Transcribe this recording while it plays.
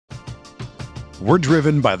We're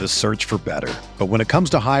driven by the search for better. But when it comes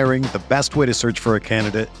to hiring, the best way to search for a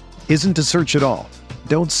candidate isn't to search at all.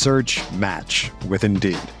 Don't search, match with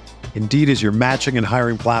Indeed. Indeed is your matching and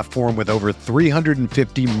hiring platform with over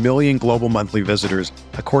 350 million global monthly visitors,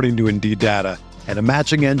 according to Indeed data, and a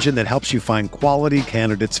matching engine that helps you find quality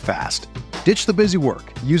candidates fast. Ditch the busy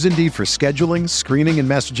work. Use Indeed for scheduling, screening, and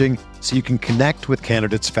messaging so you can connect with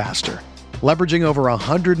candidates faster. Leveraging over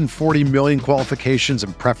 140 million qualifications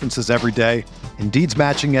and preferences every day, Indeed's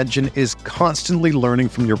matching engine is constantly learning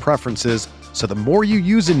from your preferences, so the more you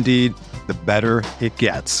use Indeed, the better it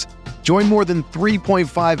gets. Join more than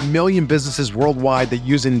 3.5 million businesses worldwide that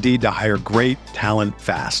use Indeed to hire great talent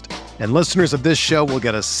fast. And listeners of this show will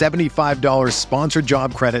get a $75 sponsored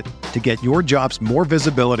job credit to get your jobs more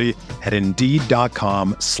visibility at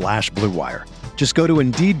Indeed.com/Blue Wire. Just go to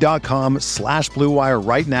Indeed.com/Blue Wire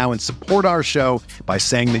right now and support our show by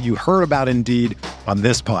saying that you heard about Indeed on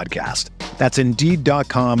this podcast. That's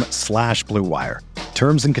Indeed.com/Blue Wire.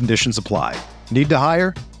 Terms and conditions apply. Need to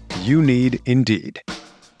hire? You need Indeed.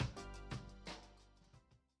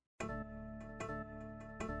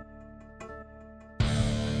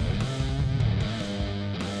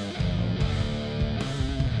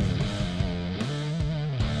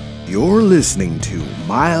 You're listening to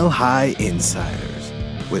Mile High Insiders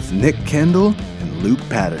with Nick Kendall and Luke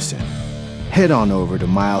Patterson. Head on over to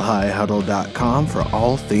milehighhuddle.com for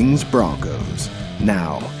all things Broncos.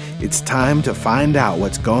 Now, it's time to find out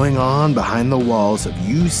what's going on behind the walls of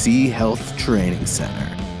UC Health Training Center.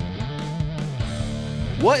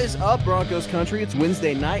 What is up, Broncos country? It's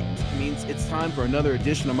Wednesday night. It means it's time for another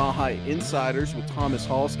edition of Mile High Insiders with Thomas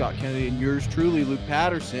Hall, Scott Kennedy, and yours truly, Luke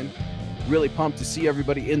Patterson. Really pumped to see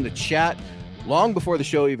everybody in the chat long before the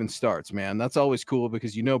show even starts, man. That's always cool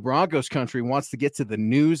because, you know, Broncos country wants to get to the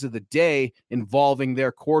news of the day involving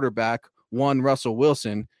their quarterback, one Russell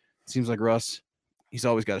Wilson. It seems like Russ, he's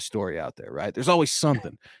always got a story out there, right? There's always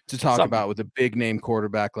something to talk about with a big name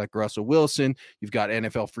quarterback like Russell Wilson. You've got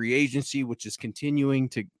NFL free agency, which is continuing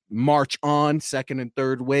to march on, second and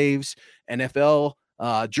third waves. NFL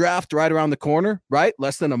draft right around the corner, right?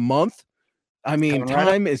 Less than a month. I mean,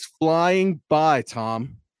 time is flying by,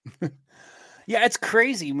 Tom. Yeah, it's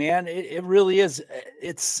crazy, man. It really is.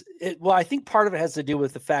 Well, I think part of it has to do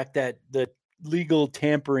with the fact that the legal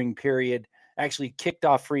tampering period actually kicked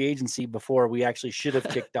off free agency before we actually should have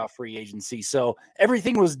kicked off free agency. So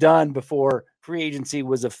everything was done before free agency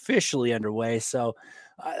was officially underway. So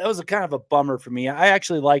that was a kind of a bummer for me. I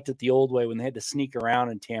actually liked it the old way when they had to sneak around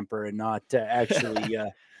and tamper and not actually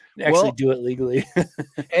do it legally.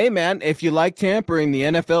 Hey, man, if you like tampering, the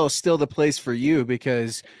NFL is still the place for you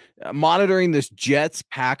because monitoring this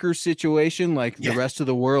Jets-Packers situation like the rest of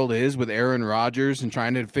the world is with Aaron Rodgers and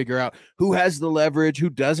trying to figure out who has the leverage, who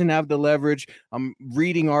doesn't have the leverage. I'm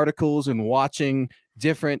reading articles and watching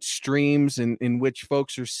different streams in which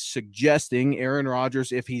folks are suggesting Aaron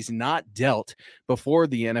Rodgers, if he's not dealt before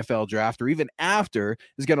the NFL draft or even after,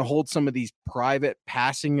 is going to hold some of these private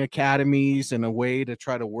passing academies in a way to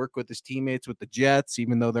try to work with his teammates with the Jets,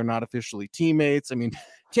 even though they're not officially teammates. I mean,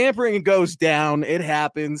 tampering goes down. It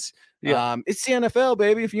happens. Yeah. It's the NFL,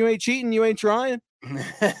 baby. If you ain't cheating, you ain't trying.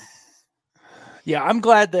 Yeah, I'm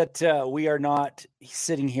glad that we are not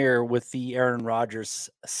sitting here with the Aaron Rodgers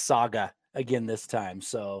saga again this time.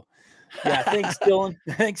 So yeah, thanks, Dylan.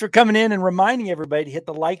 Thanks for coming in and reminding everybody to hit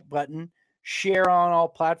the like button, share on all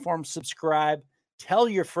platforms, subscribe, tell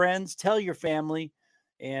your friends, tell your family,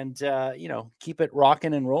 and keep it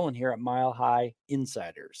rocking and rolling here at Mile High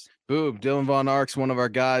Insiders. Boom. Dylan Von Arks, one of our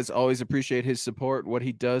guys. Always appreciate his support, what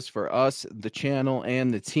he does for us, the channel,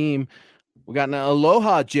 and the team. We got an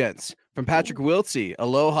aloha, gents, from Patrick Wiltsey.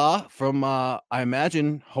 Aloha from, I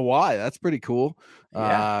imagine, Hawaii. That's pretty cool.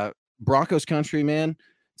 Yeah. Broncos country, man.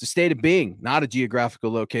 It's a state of being, not a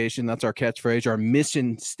geographical location. That's our catchphrase, our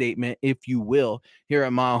mission statement, if you will, here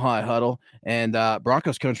at Mile High Huddle. And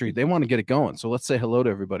Broncos country, they want to get it going. So let's say hello to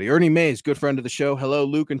everybody. Ernie Mays, good friend of the show. Hello,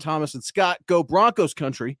 Luke and Thomas and Scott. Go Broncos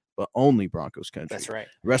country, but only Broncos country. That's right.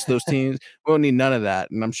 The rest of those teams, we don't need none of that.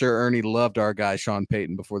 And I'm sure Ernie loved our guy, Sean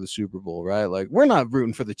Payton, before the Super Bowl, right? Like, we're not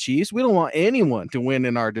rooting for the Chiefs. We don't want anyone to win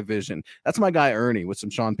in our division. That's my guy, Ernie, with some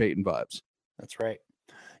Sean Payton vibes. That's right.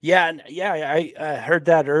 Yeah, I heard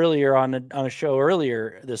that earlier on a show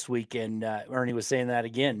earlier this week, and Ernie was saying that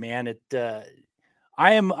again. Man,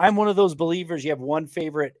 I'm one of those believers. You have one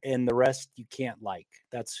favorite, and the rest you can't like.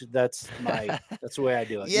 That's the way I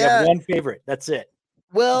do it. Yeah. You have one favorite. That's it.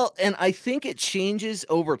 Well, and I think it changes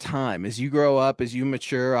over time as you grow up, as you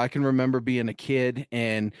mature. I can remember being a kid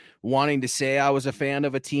and wanting to say I was a fan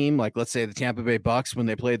of a team, like let's say the Tampa Bay Bucks when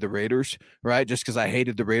they played the Raiders, right? Just because I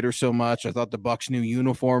hated the Raiders so much. I thought the Bucks' new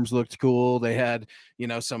uniforms looked cool. They had,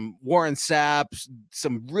 some Warren Sapps,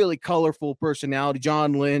 some really colorful personality,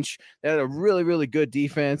 John Lynch. They had a really, really good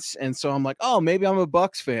defense. And so I'm like, oh, maybe I'm a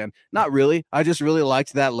Bucks fan. Not really. I just really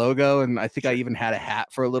liked that logo. And I think I even had a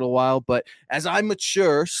hat for a little while. But as I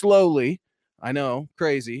mature slowly, I know,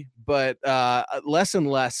 crazy, but less and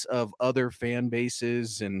less of other fan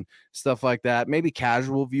bases and stuff like that. Maybe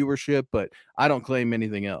casual viewership, but I don't claim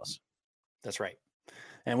anything else. That's right.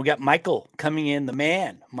 And we got Michael coming in, the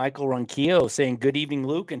man, Michael Ronquillo, saying, good evening,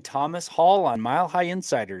 Luke and Thomas Hall on Mile High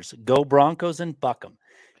Insiders. Go Broncos and buck 'em.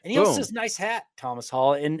 And he also says, nice hat, Thomas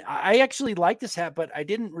Hall. And I actually like this hat, but I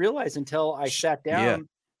didn't realize until I sat down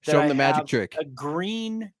that Show him I the magic trick. A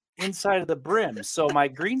green inside of the brim. So my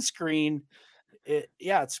green screen,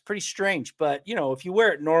 it's pretty strange. But, if you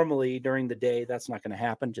wear it normally during the day, that's not going to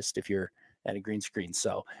happen, just if you're at a green screen.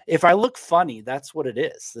 So if I look funny, that's what it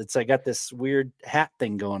is. I got this weird hat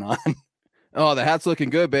thing going on. Oh, the hat's looking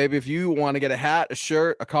good, baby. If you want to get a hat, a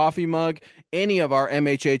shirt, a coffee mug, any of our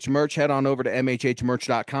MHH merch, head on over to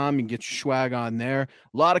mhhmerch.com. You can get your swag on there.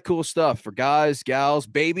 A lot of cool stuff for guys, gals,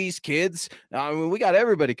 babies, kids. I mean, we got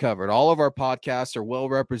everybody covered. All of our podcasts are well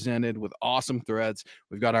represented with awesome threads.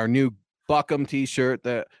 We've got our new Buckham t-shirt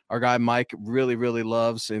that our guy Mike really, really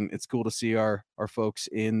loves, and it's cool to see our folks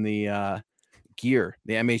in the gear,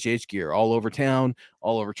 the MHH gear, all over town,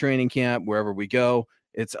 all over training camp, wherever we go.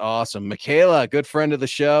 It's awesome. Michaela, good friend of the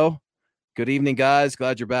show. Good evening, guys.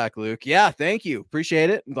 Glad you're back, Luke. Yeah, thank you. Appreciate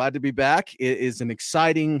it. I'm glad to be back. It is an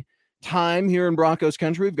exciting time here in Broncos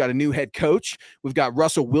country. We've got a new head coach. We've got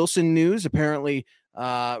Russell Wilson news. Apparently,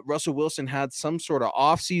 Russell Wilson had some sort of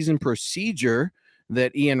offseason procedure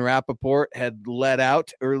that Ian Rappaport had let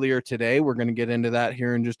out earlier today. We're going to get into that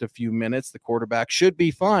here in just a few minutes. The quarterback should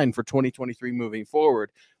be fine for 2023 moving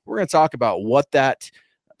forward. We're going to talk about what that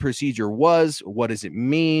procedure was. What does it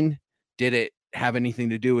mean? Did it have anything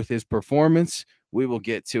to do with his performance? We will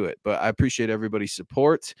get to it, but I appreciate everybody's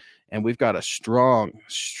support, and we've got a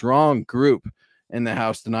strong group in the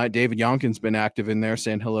house tonight. David Yonkin's been active in there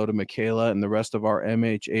saying hello to Michaela and the rest of our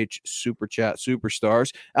MHH Super Chat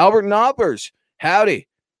superstars. Albert Knoppers, howdy.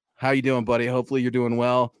 How you doing, buddy? Hopefully you're doing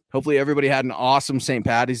well. Hopefully everybody had an awesome St.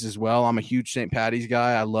 Patty's as well. I'm a huge St. Patty's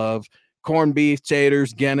guy. I love corned beef,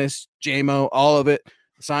 taters, Guinness, JMO, all of it.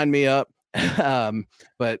 Sign me up.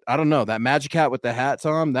 But I don't know, that magic hat with the hat,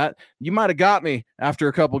 Tom, that you might have got me after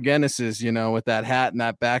a couple Guinnesses, with that hat and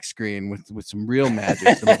that back screen with some real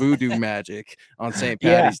magic, some voodoo magic on St.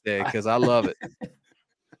 Patty's Day, because I love it.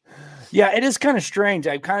 Yeah, it is kind of strange.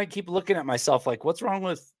 I kind of keep looking at myself like, what's wrong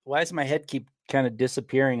with, why does my head keep kind of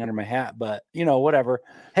disappearing under my hat? But, whatever.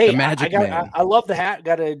 Hey, I love the hat.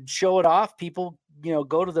 Got to show it off. People,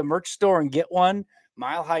 go to the merch store and get one.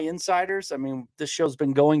 Mile High Insiders. I mean, this show's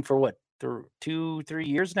been going for what, 2-3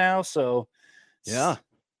 years now. So yeah,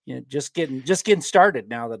 just getting started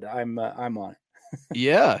now that I'm on it.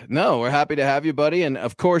 Yeah, no, we're happy to have you, buddy. And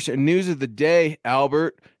of course, news of the day,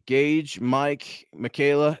 Albert, Gage, Mike,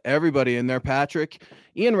 Michaela, everybody in there, Patrick.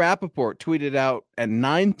 Ian Rappaport tweeted out at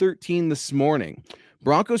 9:13 this morning,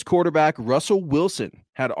 Broncos quarterback Russell Wilson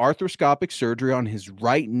had arthroscopic surgery on his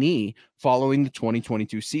right knee following the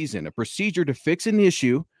 2022 season, a procedure to fix an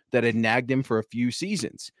issue that had nagged him for a few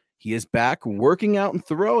seasons. He is back working out and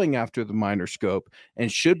throwing after the minor scope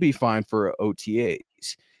and should be fine for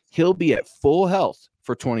OTAs. He'll be at full health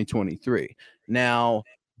for 2023. Now,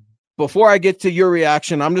 before I get to your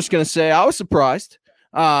reaction, I'm just going to say I was surprised.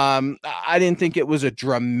 I didn't think it was a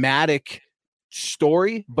dramatic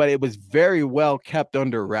story, but it was very well kept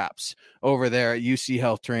under wraps over there at UC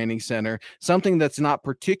Health Training Center. Something that's not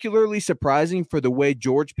particularly surprising for the way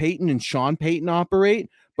George Payton and Sean Payton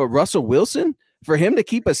operate, but Russell Wilson, for him to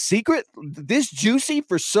keep a secret this juicy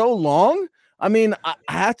for so long, I mean, I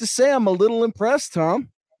have to say I'm a little impressed, Tom.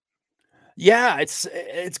 Yeah, it's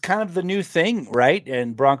kind of the new thing, right?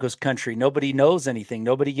 In Broncos country, nobody knows anything.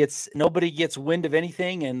 Nobody gets wind of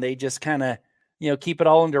anything, and they just kind of, keep it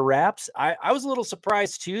all under wraps. I was a little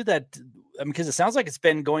surprised too that, because it sounds like it's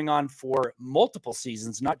been going on for multiple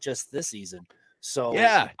seasons, not just this season. So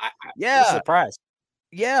yeah, I was surprised.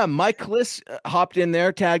 Yeah, Mike Kliss hopped in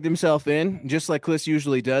there, tagged himself in, just like Kliss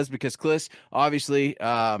usually does, because Kliss obviously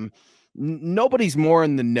nobody's more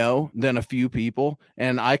in the know than a few people.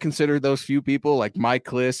 And I consider those few people like Mike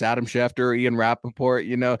Kliss, Adam Schefter, Ian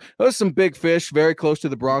Rappaport, those are some big fish very close to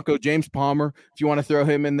the Broncos. James Palmer, if you want to throw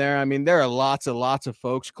him in there. I mean, there are lots of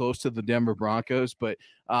folks close to the Denver Broncos, but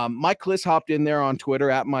Mike Kliss hopped in there on Twitter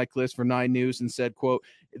at Mike Kliss for 9 News and said, quote,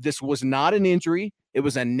 "This was not an injury. It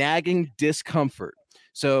was a nagging discomfort."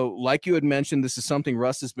 So like you had mentioned, this is something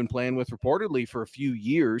Russ has been playing with reportedly for a few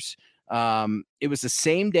years. It was the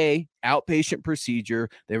same day outpatient procedure.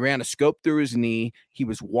 They ran a scope through his knee. He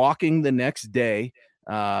was walking the next day.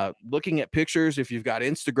 Looking at pictures, if you've got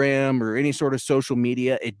Instagram or any sort of social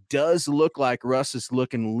media, it does look like Russ is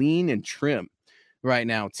looking lean and trim right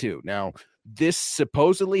now too. Now, this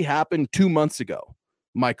supposedly happened 2 months ago,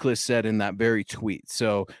 Mike Kliss said in that very tweet.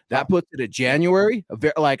 So that puts it at January.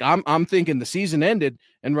 Like I'm thinking the season ended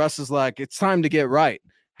and Russ is like, it's time to get right.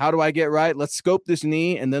 How do I get right? Let's scope this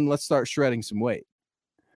knee and then let's start shredding some weight.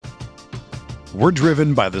 We're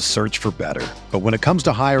driven by the search for better. But when it comes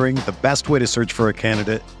to hiring, the best way to search for a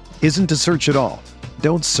candidate isn't to search at all.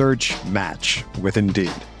 Don't search, match with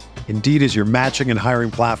Indeed. Indeed is your matching and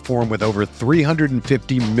hiring platform with over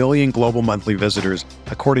 350 million global monthly visitors,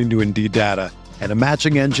 according to Indeed data, and a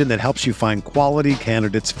matching engine that helps you find quality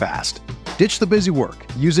candidates fast. Ditch the busy work.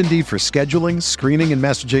 Use Indeed for scheduling, screening, and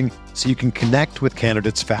messaging so you can connect with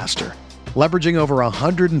candidates faster. Leveraging over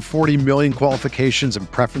 140 million qualifications and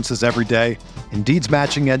preferences every day, Indeed's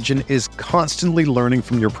matching engine is constantly learning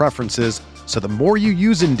from your preferences, so the more you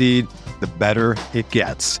use Indeed, the better it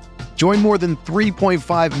gets. Join more than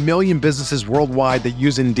 3.5 million businesses worldwide that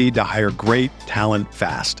use Indeed to hire great talent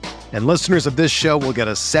fast. And listeners of this show will get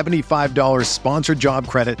a $75 sponsored job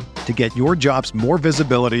credit to get your jobs more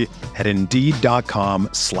visibility at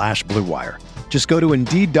Indeed.com/Blue Wire. Just go to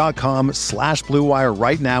Indeed.com/Blue Wire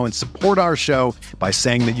right now and support our show by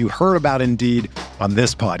saying that you heard about Indeed on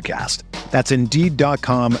this podcast. That's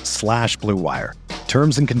Indeed.com/Blue Wire.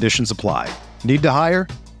 Terms and conditions apply. Need to hire?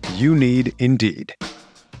 You need Indeed.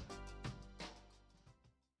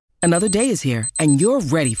 Another day is here, and you're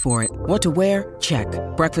ready for it. What to wear? Check.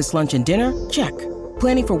 Breakfast, lunch, and dinner? Check.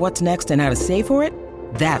 Planning for what's next and how to save for it?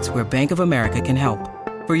 That's where Bank of America can help.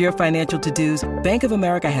 For your financial to-dos, Bank of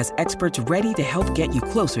America has experts ready to help get you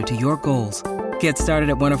closer to your goals. Get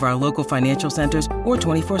started at one of our local financial centers or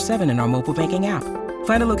 24/7 in our mobile banking app.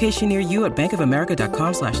 Find a location near you at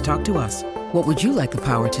bankofamerica.com/talktous. What would you like the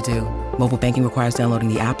power to do? Mobile banking requires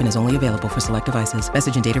downloading the app and is only available for select devices.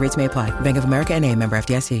 Message and data rates may apply. Bank of America NA, member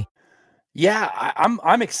FDIC. Yeah,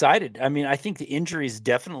 I'm excited. I mean, I think the injuries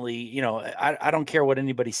definitely, I don't care what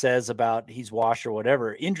anybody says about he's washed or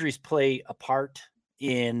whatever. Injuries play a part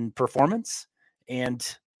in performance. And,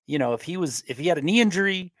 if he had a knee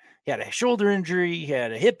injury, he had a shoulder injury, he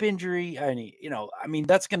had a hip injury, and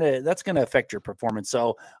that's gonna affect your performance.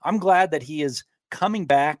 So I'm glad that he is coming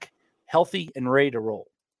back healthy and ready to roll.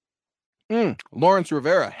 Lawrence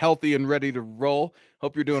Rivera, healthy and ready to roll.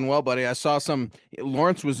 Hope you're doing well, buddy. I saw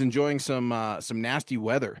Lawrence was enjoying some nasty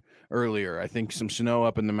weather earlier. I think some snow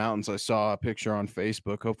up in the mountains. I saw a picture on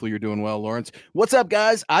Facebook. Hopefully you're doing well, Lawrence. What's up,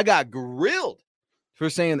 guys? I got grilled for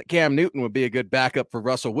saying that Cam Newton would be a good backup for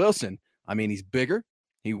Russell Wilson. I mean, he's bigger,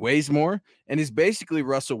 he weighs more, and he's basically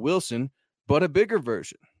Russell Wilson, but a bigger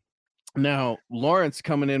version. Now, Lawrence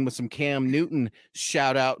coming in with some Cam Newton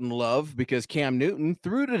shout out and love because Cam Newton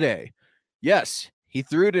threw today. Yes, he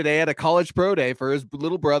threw today at a college pro day for his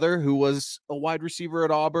little brother, who was a wide receiver at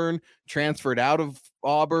Auburn, transferred out of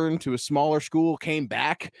Auburn to a smaller school, came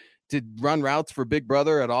back to run routes for big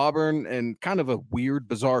brother at Auburn, and kind of a weird,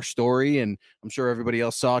 bizarre story. And I'm sure everybody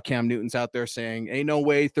else saw Cam Newton's out there saying, ain't no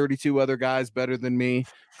way 32 other guys better than me,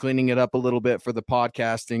 cleaning it up a little bit for the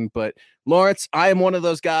podcasting. But Lawrence, I am one of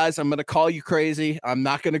those guys. I'm going to call you crazy. I'm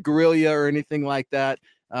not going to grill you or anything like that.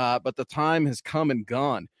 But the time has come and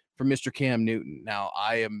gone for Mr. Cam Newton. Now,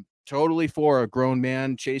 I am totally for a grown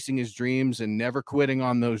man chasing his dreams and never quitting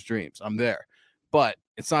on those dreams. I'm there. But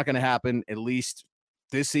it's not going to happen, at least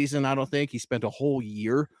this season, I don't think. He spent a whole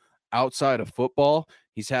year outside of football.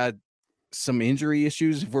 He's had some injury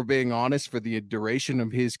issues, if we're being honest, for the duration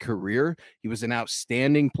of his career. He was an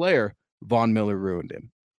outstanding player. Von Miller ruined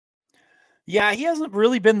him. Yeah, he hasn't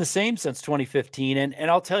really been the same since 2015.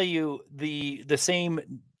 And I'll tell you, the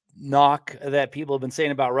same knock that people have been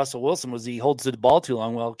saying about Russell Wilson was he holds the ball too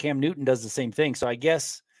long. Well, Cam Newton does the same thing. So I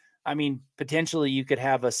guess, potentially you could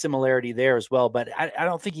have a similarity there as well, but I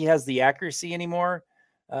don't think he has the accuracy anymore.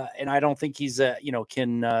 And I don't think he's,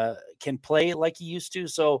 can play like he used to.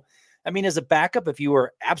 So, as a backup, if you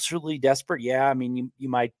were absolutely desperate, you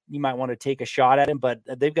might want to take a shot at him, but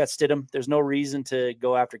they've got Stidham. There's no reason to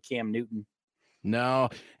go after Cam Newton. No.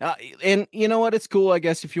 And you know what? It's cool, I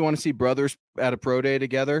guess, if you want to see brothers at a pro day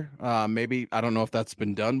together. Maybe, I don't know if that's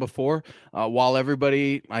been done before. While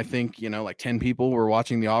everybody, I think, like 10 people were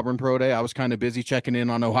watching the Auburn pro day, I was kind of busy checking in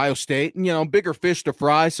on Ohio State and, bigger fish to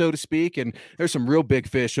fry, so to speak. And there's some real big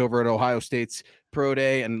fish over at Ohio State's pro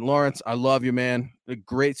day. And Lawrence, I love you, man. A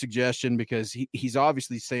great suggestion, because he's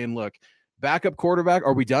obviously saying, look, backup quarterback,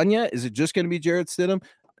 are we done yet? Is it just going to be Jarrett Stidham?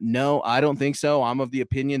 No, I don't think so. I'm of the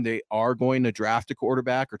opinion they are going to draft a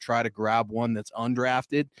quarterback or try to grab one that's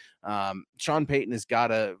undrafted. Sean Payton has got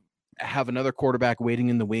to have another quarterback waiting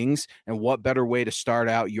in the wings. And what better way to start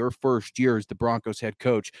out your first year as the Broncos head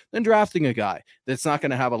coach than drafting a guy that's not going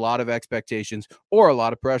to have a lot of expectations or a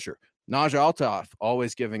lot of pressure? Najee Altaf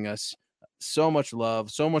always giving us so much love,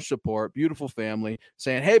 so much support, beautiful family,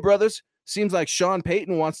 saying, hey, brothers, seems like Sean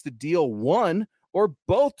Payton wants to deal one or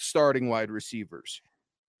both starting wide receivers.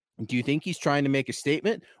 Do you think he's trying to make a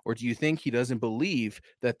statement, or do you think he doesn't believe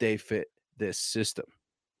that they fit this system?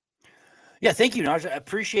 Yeah, thank you, Najee. I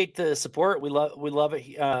appreciate the support. We love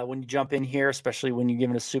it when you jump in here, especially when you're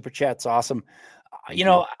giving us super chat. It's awesome.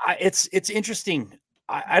 It's interesting.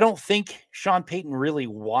 I don't think Sean Payton really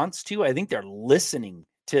wants to. I think they're listening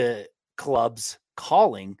to clubs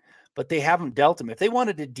calling, but they haven't dealt them. If they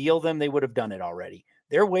wanted to deal them, they would have done it already.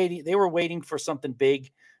 They're waiting. They were waiting for something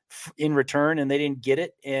big in return, and they didn't get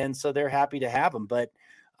it, and so they're happy to have him. But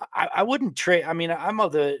I wouldn't trade. I mean, I'm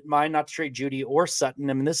of the mind not to trade Judy or Sutton.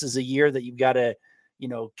 I mean, this is a year that you've got to,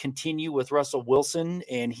 continue with Russell Wilson,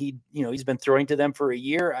 and he's been throwing to them for a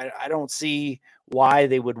year. I don't see why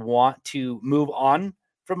they would want to move on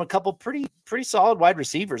from a couple pretty solid wide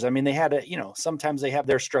receivers. I mean, they had sometimes they have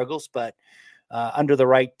their struggles, but under the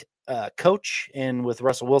right coach and with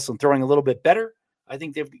Russell Wilson throwing a little bit better, I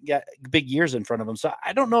think they've got big years in front of them. So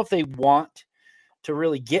I don't know if they want to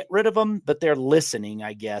really get rid of them, but they're listening,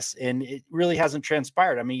 I guess. And it really hasn't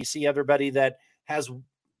transpired. I mean, you see everybody that has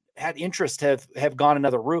had interest have gone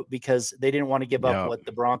another route because they didn't want to give up what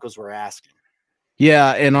the Broncos were asking.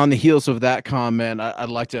 Yeah, and on the heels of that comment, I'd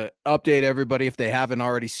like to update everybody, if they haven't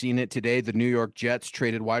already seen it today. The New York Jets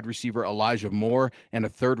traded wide receiver Elijah Moore and a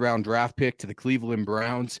third-round draft pick to the Cleveland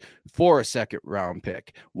Browns for a second-round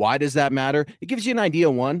pick. Why does that matter? It gives you an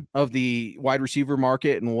idea, one, of the wide receiver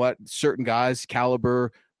market and what certain guys,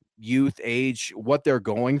 caliber, youth, age, what they're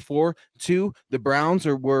going for. Two, the Browns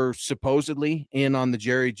were supposedly in on the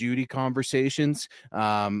Jerry Jeudy conversations,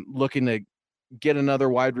 looking to get another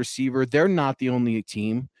wide receiver. They're not the only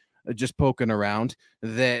team just poking around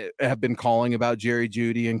that have been calling about Jerry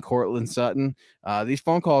Jeudy and Cortland Sutton. These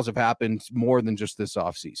phone calls have happened more than just this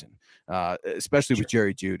offseason, especially with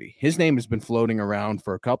Jerry Jeudy. His name has been floating around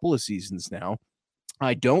for a couple of seasons now.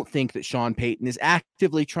 I don't think that Sean Payton is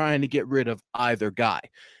actively trying to get rid of either guy.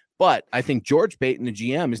 But I think George Payton, the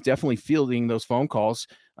GM, is definitely fielding those phone calls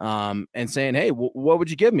and saying, hey, what would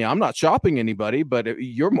you give me? I'm not shopping anybody, but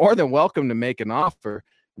you're more than welcome to make an offer.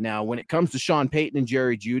 Now, when it comes to Sean Payton and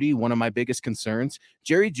Jerry Jeudy, one of my biggest concerns,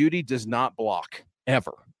 Jerry Jeudy does not block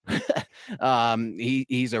ever.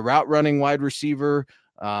 He's a route running wide receiver.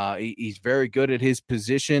 He's very good at his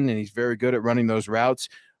position, and he's very good at running those routes.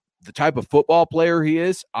 The type of football player he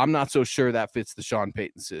is, I'm not so sure that fits the Sean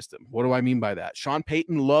Payton system. What do I mean by that? Sean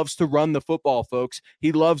Payton loves to run the football, folks.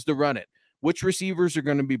 He loves to run it. Which receivers are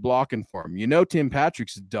going to be blocking for him? Tim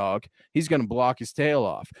Patrick's a dog. He's going to block his tail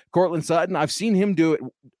off. Cortland Sutton, I've seen him do it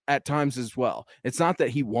at times as well. It's not that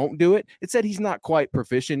he won't do it. It's that he's not quite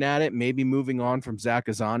proficient at it. Maybe moving on from Zach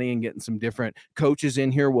Azzani and getting some different coaches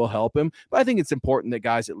in here will help him. But I think it's important that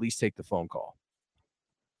guys at least take the phone call.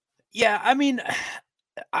 Yeah, I mean,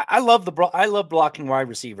 I love blocking wide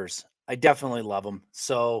receivers. I definitely love them.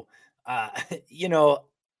 So,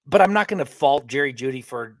 but I'm not going to fault Jerry Jeudy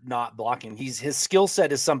for not blocking. His skill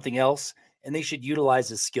set is something else, and they should utilize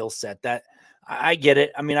his skill set. That I get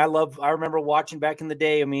it. I mean, I remember watching back in the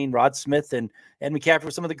day. I mean, Rod Smith and McCaffrey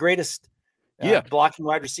were some of the greatest blocking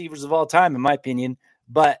wide receivers of all time, in my opinion.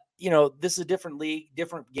 But this is a different league,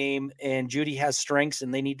 different game, and Jeudy has strengths,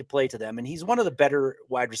 and they need to play to them. And he's one of the better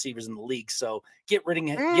wide receivers in the league. So getting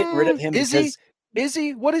rid of him. Is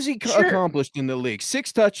he? What has he accomplished in the league?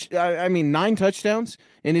 9 touchdowns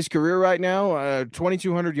in his career right now,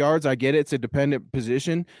 2,200 yards. I get it. It's a dependent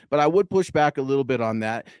position, but I would push back a little bit on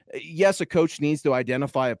that. Yes, a coach needs to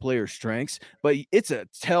identify a player's strengths, but it's a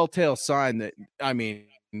telltale sign that,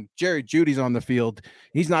 Jerry Jeudy's on the field.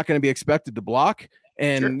 He's not going to be expected to block.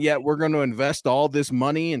 And yet we're going to invest all this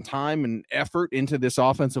money and time and effort into this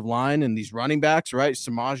offensive line and these running backs, right?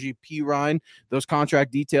 Samaje Perine, those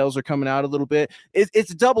contract details are coming out a little bit. It's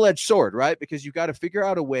a double-edged sword, right? Because you've got to figure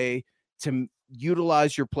out a way to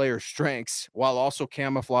utilize your players' strengths while also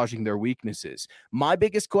camouflaging their weaknesses. My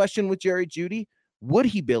biggest question with Jerry Jeudy, would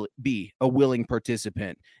he be a willing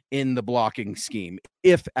participant in the blocking scheme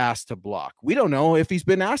if asked to block? We don't know if he's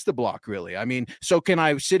been asked to block, really. I mean, so can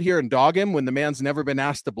I sit here and dog him when the man's never been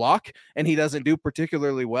asked to block and he doesn't do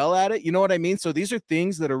particularly well at it? You know what I mean? So these are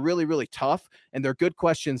things that are really, really tough, and they're good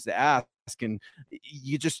questions to ask. And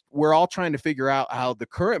we're all trying to figure out how the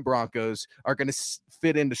current Broncos are going to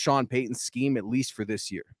fit into Sean Payton's scheme, at least for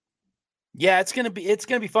this year. Yeah, it's gonna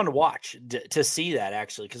be fun to watch to see that,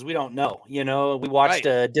 actually, because we don't know. You know, we watched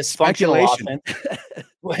a dysfunctional offense.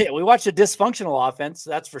 We watched a dysfunctional offense,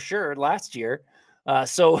 that's for sure, last year.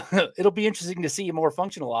 So it'll be interesting to see a more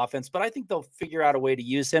functional offense. But I think they'll figure out a way to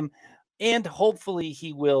use him, and hopefully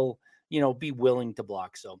he will, be willing to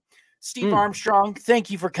block. So, Steve Armstrong, thank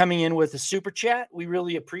you for coming in with a super chat. We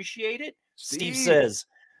really appreciate it. Steve says,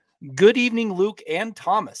 "Good evening, Luke and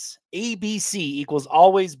Thomas. ABC equals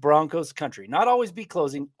always Broncos country. Not always be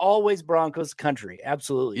closing, always Broncos country.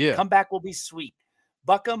 Absolutely. Yeah. Comeback will be sweet.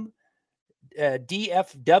 Buckham,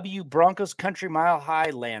 DFW, Broncos country, Mile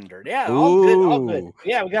Highlander." Yeah, all good, all good.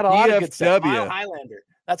 Yeah, we got a lot of good stuff. Mile Highlander.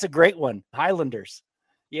 That's a great one. Highlanders.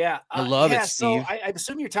 Yeah. I love it, Steve. So I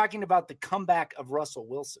assume you're talking about the comeback of Russell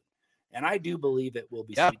Wilson. And I do believe it will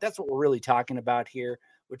be sweet. That's what we're really talking about here.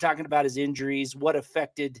 We're talking about his injuries, what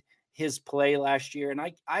affected his play last year. And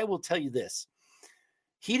I will tell you this.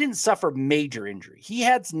 He didn't suffer major injury. He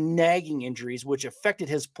had nagging injuries, which affected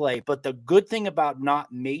his play. But the good thing about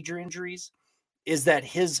not major injuries is that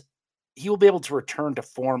he will be able to return to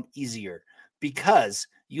form easier, because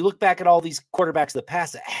you look back at all these quarterbacks of the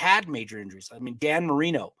past that had major injuries. I mean, Dan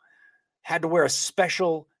Marino had to wear a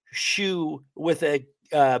special shoe with a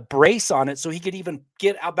brace on it so he could even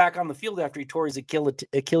get out back on the field after he tore his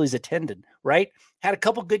Achilles tendon, right? Had a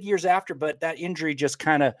couple good years after, but that injury just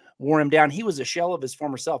kind of wore him down. He was a shell of his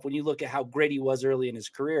former self when you look at how great he was early in his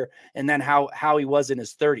career and then how he was in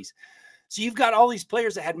his 30s. So you've got all these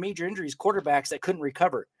players that had major injuries, quarterbacks that couldn't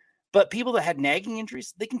recover. But people that had nagging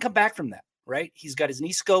injuries, they can come back from that, right? He's got his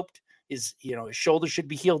knee scoped. His shoulder should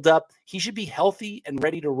be healed up. He should be healthy and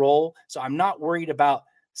ready to roll. So I'm not worried about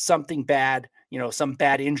something bad, some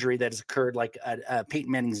bad injury that has occurred, like Peyton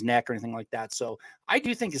Manning's neck or anything like that. So I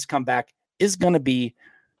do think his comeback is going to be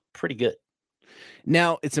pretty good.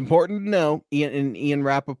 Now, it's important to know Ian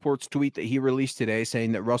Rappaport's tweet that he released today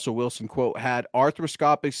saying that Russell Wilson, quote, had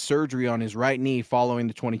arthroscopic surgery on his right knee following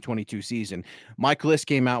the 2022 season. Mike Liss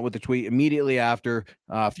came out with a tweet immediately after,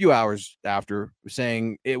 a few hours after,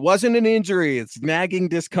 saying it wasn't an injury, it's nagging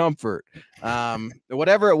discomfort.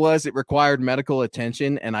 Whatever it was, it required medical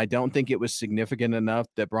attention, and I don't think it was significant enough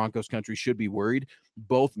that Broncos country should be worried.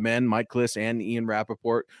 Both men, Mike Liss and Ian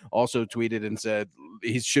Rappaport, also tweeted and said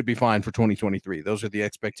he should be fine for 2023. Those are the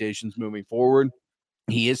expectations moving forward.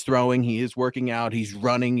 He is throwing, he is working out, he's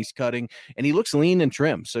running, he's cutting, and he looks lean and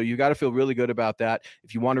trim. So you got to feel really good about that.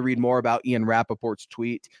 If you want to read more about Ian Rappaport's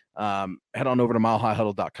tweet, head on over to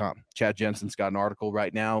milehighhuddle.com. Chad Jensen's got an article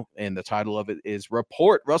right now, and the title of it is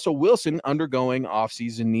Report Russell Wilson Undergoing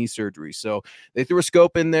Offseason Knee Surgery. So they threw a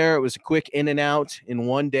scope in there. It was a quick in and out in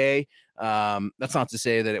one day. That's not to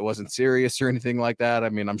say that it wasn't serious or anything like that. I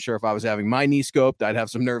mean, I'm sure if I was having my knee scoped, I'd have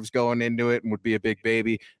some nerves going into it and would be a big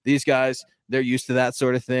baby. These guys, they're used to that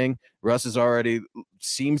sort of thing. Russ is already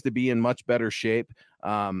seems to be in much better shape.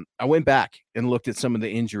 I went back and looked at some of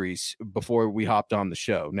the injuries before we hopped on the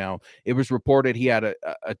show. Now, it was reported he had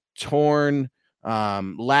a torn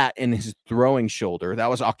lat in his throwing shoulder. That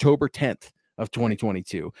was October 10th of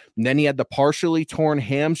 2022. And then he had the partially torn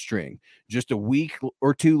hamstring just a week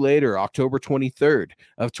or two later, October 23rd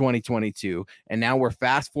of 2022. And now we're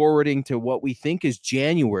fast forwarding to what we think is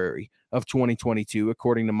January of 2022,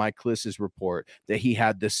 according to Mike Liss's report, that he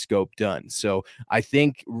had this scope done. So I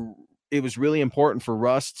think it was really important for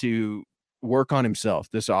Russ to work on himself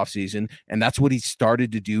this offseason. And that's what he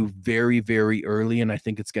started to do very, very early. And I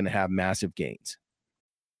think it's going to have massive gains.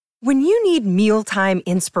 When you need mealtime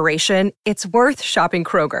inspiration, it's worth shopping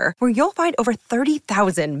Kroger, where you'll find over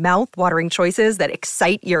 30,000 mouth-watering choices that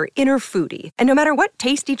excite your inner foodie. And no matter what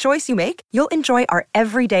tasty choice you make, you'll enjoy our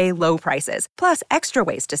everyday low prices, plus extra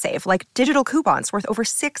ways to save, like digital coupons worth over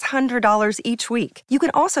 $600 each week. You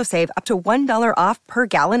can also save up to $1 off per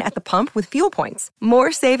gallon at the pump with fuel points.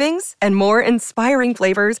 More savings and more inspiring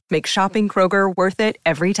flavors make shopping Kroger worth it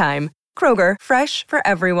every time. Kroger, fresh for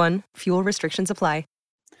everyone. Fuel restrictions apply.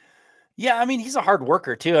 Yeah, I mean, he's a hard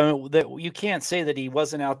worker too. I mean, you can't say that he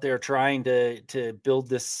wasn't out there trying to build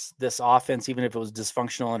this offense, even if it was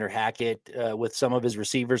dysfunctional under Hackett, with some of his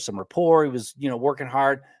receivers, some rapport. He was, working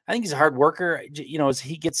hard. I think he's a hard worker. As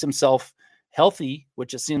he gets himself healthy,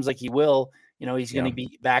 which it seems like he will, He's going to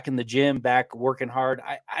be back in the gym, back working hard.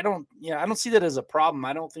 I don't see that as a problem.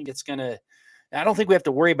 I don't think we have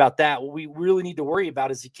to worry about that. What we really need to worry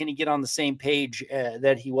about is can he get on the same page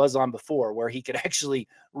that he was on before, where he could actually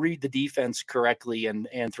read the defense correctly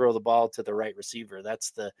and throw the ball to the right receiver.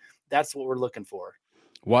 That's what we're looking for.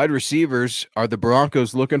 Wide receivers, are the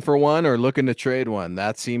Broncos looking for one or looking to trade one?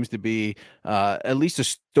 That seems to be at least a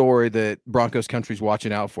story that Broncos country's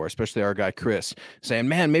watching out for, especially our guy Chris, saying,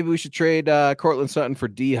 man, maybe we should trade Cortland Sutton for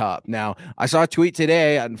D-Hop. Now, I saw a tweet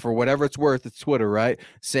today, and for whatever it's worth, it's Twitter, right,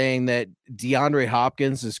 saying that DeAndre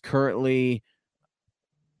Hopkins is currently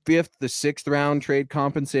 5th to 6th round trade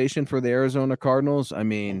compensation for the Arizona Cardinals. I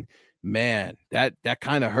mean, man, that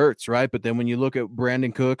kind of hurts, right? But then when you look at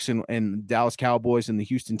Brandon Cooks and Dallas Cowboys and the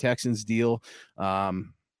Houston Texans deal,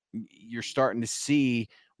 you're starting to see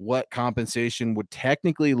what compensation would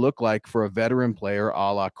technically look like for a veteran player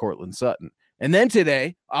a la Cortland Sutton. And then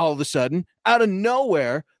today, all of a sudden, out of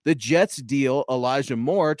nowhere, the Jets deal Elijah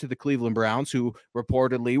Moore to the Cleveland Browns, who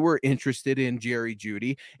reportedly were interested in Jerry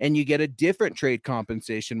Jeudy, and you get a different trade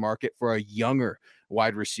compensation market for a younger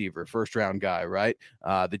wide receiver, first-round guy, right?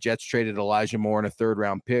 The Jets traded Elijah Moore and a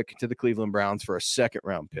 3rd-round pick to the Cleveland Browns for a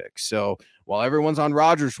 2nd-round pick. So while everyone's on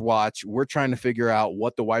Rodgers' watch, we're trying to figure out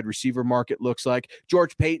what the wide receiver market looks like.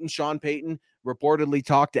 George Paton, Sean Payton, reportedly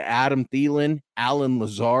talked to Adam Thielen, Alan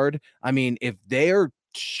Lazard. I mean, if they're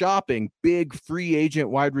shopping big free agent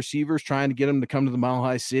wide receivers, trying to get them to come to the Mile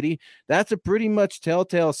High City, that's a pretty much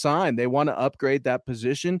telltale sign they want to upgrade that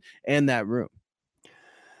position and that room.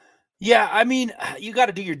 Yeah, I mean, you got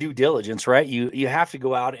to do your due diligence, right? You have to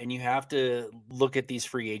go out and you have to look at these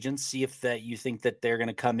free agents, see if that you think that they're going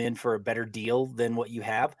to come in for a better deal than what you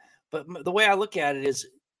have. But the way I look at it is,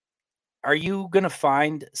 are you going to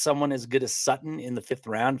find someone as good as Sutton in the 5th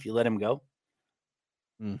round if you let him go?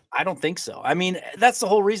 I don't think so. I mean, that's the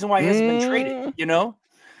whole reason why he hasn't been traded.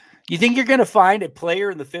 You think you're going to find a player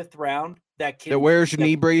in the 5th round that wears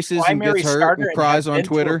knee braces and gets hurt and cries on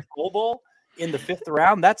Twitter? Pro Bowl in the 5th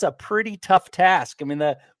round? That's a pretty tough task. I mean,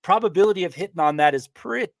 the probability of hitting on that is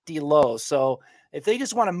pretty low. So if they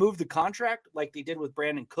just want to move the contract like they did with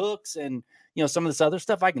Brandon Cooks and some of this other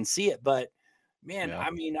stuff, I can see it. But man,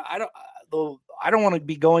 I mean, I don't want to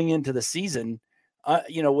be going into the season,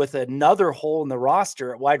 with another hole in the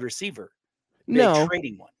roster at wide receiver. No,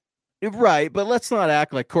 trading one. Right, but let's not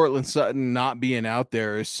act like Cortland Sutton not being out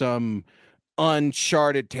there is some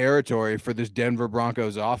uncharted territory for this Denver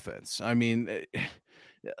Broncos offense. I mean,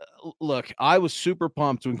 look, I was super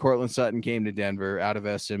pumped when Cortland Sutton came to Denver out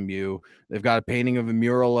of SMU. They've got a painting of a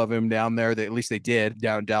mural of him down there. At least they did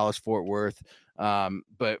down in Dallas, Fort Worth.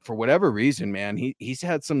 But for whatever reason, man, he's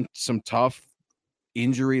had some tough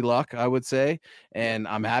injury luck, I would say, and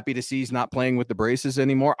I'm happy to see he's not playing with the braces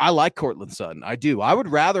anymore. I like Cortland Sutton. I do. I would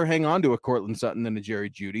rather hang on to a Cortland Sutton than a Jerry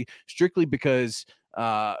Jeudy, strictly because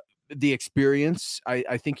the experience.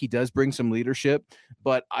 I think he does bring some leadership,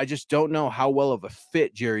 but I just don't know how well of a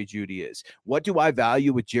fit Jerry Jeudy is. What do I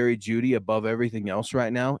value with Jerry Jeudy above everything else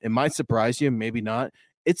right now? It might surprise you, maybe not.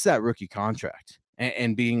 It's that rookie contract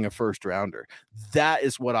and being a first rounder. That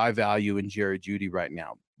is what I value in Jerry Jeudy right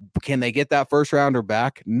now. Can they get that first rounder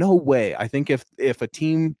back? No way. I think if a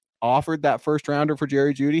team offered that first rounder for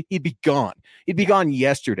Jerry Jeudy, he'd be gone. He'd be gone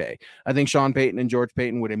yesterday. I think Sean Payton and George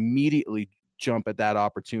Paton would immediately jump at that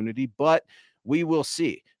opportunity, but we will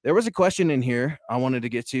see. There was a question in here I wanted to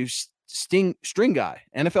get to. String guy,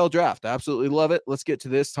 NFL draft. I absolutely love it. Let's get to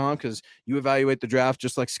this, Tom, because you evaluate the draft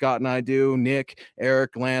just like Scott and I do, Nick,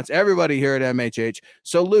 Eric, Lance, everybody here at MHH.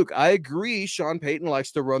 So, Luke, I agree Sean Payton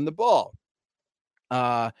likes to run the ball.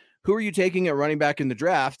 Who are you taking at running back in the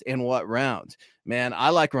draft and what round? Man, I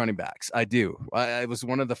like running backs. I do. It was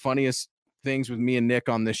one of the funniest things with me and Nick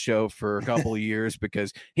on this show for a couple of years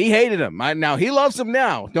because he hated him. Now he loves them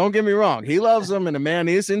now. Don't get me wrong. He loves them, and a man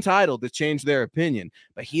is entitled to change their opinion.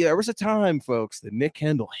 But there was a time, folks, that Nick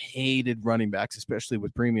Kendall hated running backs, especially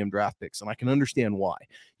with premium draft picks, and I can understand why.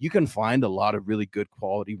 You can find a lot of really good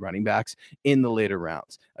quality running backs in the later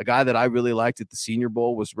rounds. A guy that I really liked at the Senior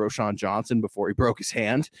Bowl was Roschon Johnson before he broke his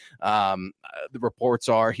hand. The reports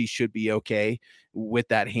are he should be okay with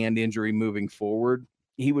that hand injury moving forward.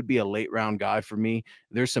 He would be a late round guy for me.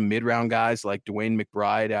 There's some mid round guys like Dwayne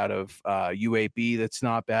McBride out of UAB. That's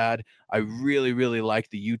not bad. I really, really like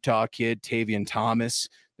the Utah kid, Tavion Thomas.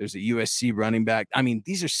 There's a USC running back. I mean,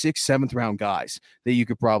 these are 6th, 7th round guys that you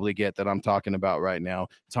could probably get that I'm talking about right now.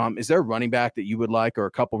 Tom, is there a running back that you would like, or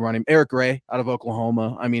a couple Eric Gray out of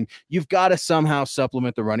Oklahoma? I mean, you've got to somehow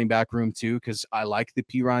supplement the running back room too, because I like the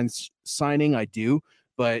Pirine signing. I do.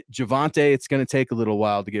 But Javonte, it's going to take a little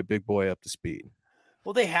while to get big boy up to speed.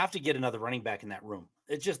 Well, they have to get another running back in that room.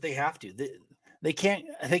 It's just they have to. They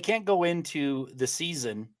can't go into the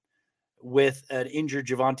season with an injured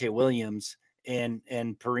Javonte Williams and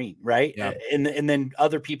Perrine, right? Yeah. And then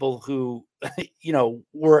other people who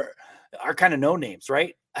are kind of no names,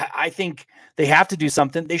 right? I think they have to do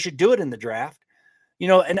something. They should do it in the draft.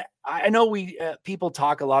 And I know we people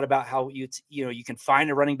talk a lot about how you can find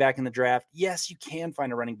a running back in the draft. Yes, you can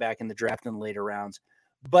find a running back in the draft in the later rounds,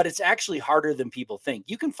 but it's actually harder than people think.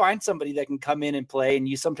 You can find somebody that can come in and play,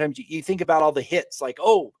 and sometimes you think about all the hits, like,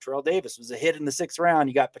 oh, Terrell Davis was a hit in the 6th round.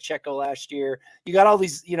 You got Pacheco last year. You got all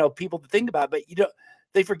these people to think about, but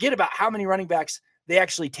they forget about how many running backs they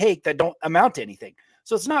actually take that don't amount to anything.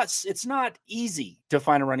 So it's not easy to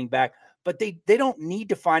find a running back. But they don't need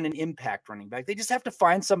to find an impact running back. They just have to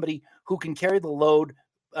find somebody who can carry the load,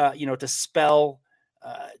 to spell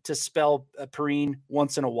Perrine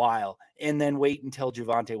once in a while, and then wait until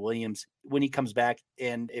Javonte Williams, when he comes back,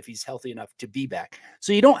 and if he's healthy enough to be back.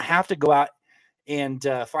 So you don't have to go out and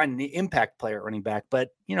find an impact player running back. But,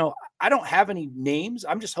 I don't have any names.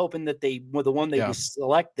 I'm just hoping that the one they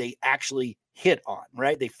select, they actually hit on,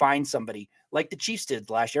 right? They find somebody like the Chiefs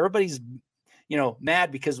did last year. Everybody's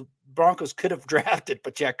mad because Broncos could have drafted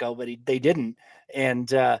Pacheco, but they didn't. And,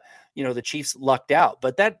 the Chiefs lucked out,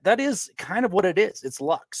 but that is kind of what it is. It's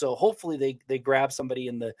luck. So hopefully they grab somebody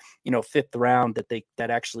in the, 5th round that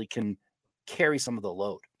actually can carry some of the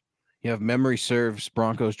load. You have memory serves,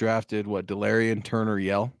 Broncos drafted Delarian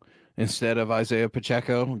Turner-Yell instead of Isaiah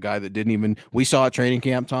Pacheco, a guy that we saw at training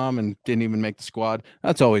camp, Tom, and didn't even make the squad.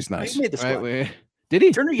 That's always nice. He made the squad. Right? Did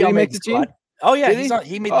he? Turner-Yell make the team? Squad. Oh yeah,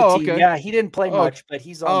 he made the team. Okay. Yeah, he didn't play much, but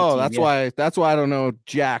he's on the team. That's why I don't know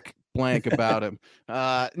jack blank about him.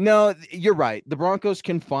 No, you're right. The Broncos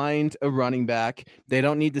can find a running back. They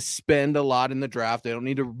don't need to spend a lot in the draft. They don't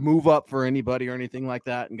need to move up for anybody or anything like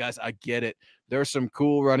that. And guys, I get it. There's some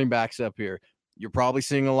cool running backs up here. You're probably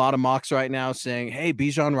seeing a lot of mocks right now saying, hey,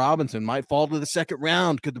 Bijan Robinson might fall to the 2nd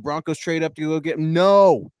round. Could the Broncos trade up to go get him?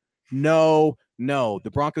 No.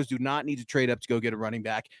 The Broncos do not need to trade up to go get a running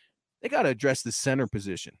back. They got to address the center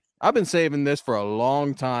position. I've been saving this for a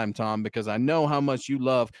long time, Tom, because I know how much you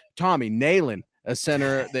love Tommy Nalen, a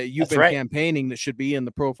center that you've been campaigning that should be in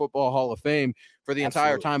the Pro Football Hall of Fame for the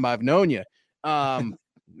entire time I've known you.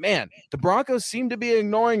 Man, the Broncos seem to be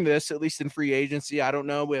ignoring this, at least in free agency. I don't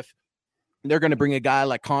know if they're going to bring a guy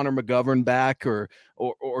like Connor McGovern back or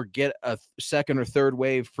get a 2nd or 3rd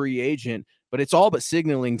wave free agent. But it's all but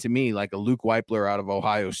signaling to me like a Luke Weipler out of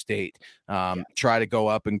Ohio State. Try to go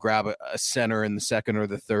up and grab a center in the 2nd or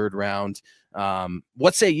the 3rd round.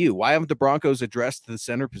 What say you? Why haven't the Broncos addressed the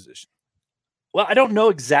center position? Well, I don't know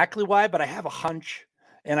exactly why, but I have a hunch,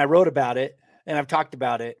 and I wrote about it, and I've talked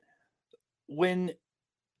about it. When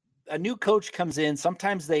a new coach comes in,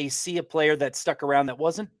 sometimes they see a player that stuck around that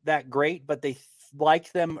wasn't that great, but they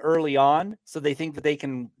liked them early on, so they think that they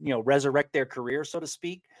can, resurrect their career, so to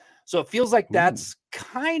speak. So it feels like that's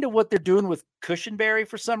kind of what they're doing with Cushenberry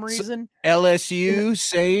for some reason. LSU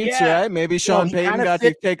Saints, right? Maybe Sean Payton got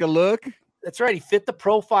to take a look. That's right. He fit the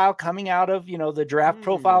profile coming out of, the draft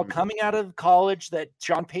profile coming out of college that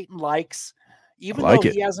Sean Payton likes, even though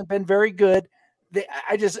he hasn't been very good.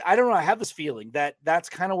 I don't know. I have this feeling that that's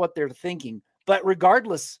kind of what they're thinking. But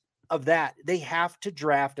regardless of that, they have to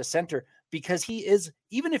draft a center, because he is,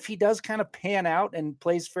 even if he does kind of pan out and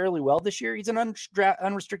plays fairly well this year, he's an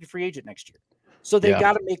unrestricted free agent next year. So they've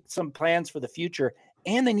got to make some plans for the future,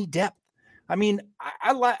 and they need depth. I mean,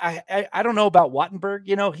 I don't know about Wattenberg.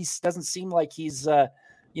 He doesn't seem like he's, going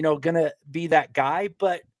to be that guy.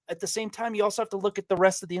 But at the same time, you also have to look at the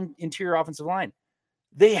rest of the interior offensive line.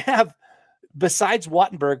 They have, besides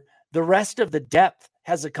Wattenberg, the rest of the depth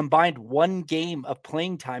has a combined 1 game of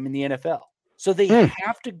playing time in the NFL. So they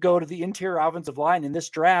have to go to the interior offensive line in this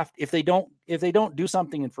draft. If they don't do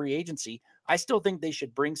something in free agency, I still think they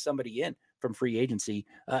should bring somebody in from free agency.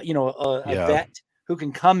 A vet who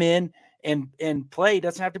can come in and play.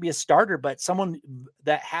 Doesn't have to be a starter, but someone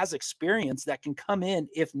that has experience that can come in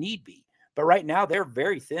if need be. But right now they're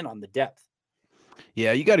very thin on the depth.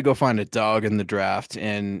 Yeah, you got to go find a dog in the draft,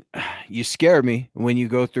 and you scare me when you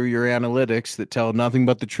go through your analytics that tell nothing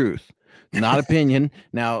but the truth. Not opinion.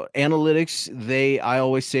 Now, analytics, I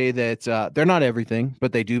always say that they're not everything,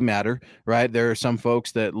 but they do matter, right? There are some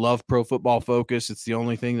folks that love Pro Football Focus. It's the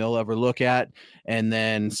only thing they'll ever look at. And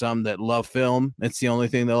then some that love film. It's the only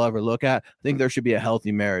thing they'll ever look at. I think there should be a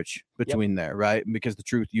healthy marriage between there, right? Because the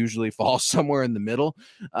truth usually falls somewhere in the middle.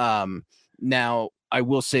 Now, I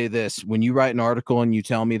will say this: when you write an article and you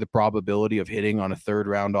tell me the probability of hitting on a 3rd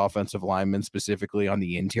round offensive lineman, specifically on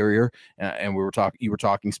the interior, and you were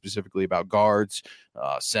talking specifically about guards,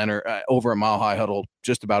 center over at Mile High Huddle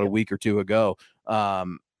just about a week or two ago.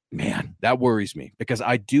 Man, that worries me because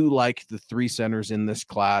I do like the 3 centers in this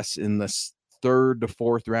class in this 3rd to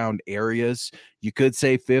 4th round areas. You could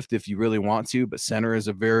say 5th if you really want to, but center is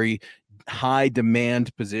a very high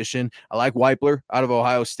demand position. I like Weipler out of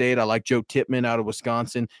Ohio State. I like Joe Tippmann out of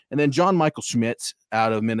Wisconsin, and then John Michael Schmitz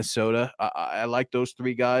out of Minnesota. I like those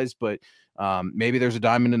 3 guys, but maybe there's a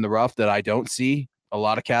diamond in the rough that I don't see. A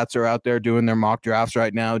lot of cats are out there doing their mock drafts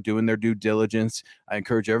right now, doing their due diligence. I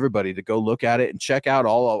encourage everybody to go look at it and check out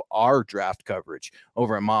all of our draft coverage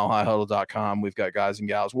over at milehighhuddle.com. We've got guys and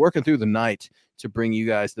gals working through the night to bring you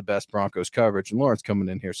guys the best Broncos coverage. And Lawrence coming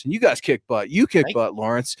in here. So you guys kick butt. You kick butt,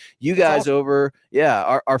 Lawrence. You guys awesome. over,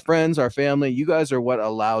 our friends, our family, you guys are what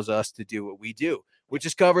allows us to do what we do, which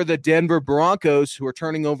is cover the Denver Broncos, who are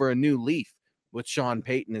turning over a new leaf with Sean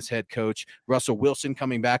Payton as head coach. Russell Wilson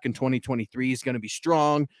coming back in 2023 is going to be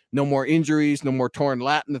strong. No more injuries, no more torn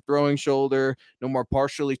lat in the throwing shoulder, no more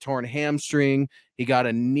partially torn hamstring. He got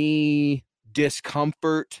a knee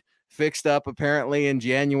discomfort fixed up apparently in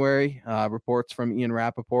January. Reports from Ian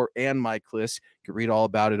Rappaport and Mike Kliss. You can read all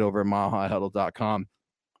about it over at milehighhuddle.com.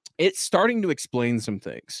 It's starting to explain some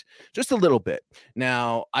things just a little bit.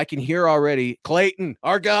 Now, I can hear already, Clayton,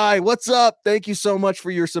 our guy, what's up? Thank you so much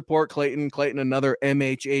for your support, Clayton. Clayton, another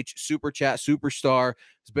MHH Super Chat superstar,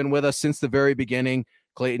 has been with us since the very beginning.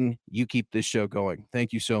 Clayton, you keep this show going.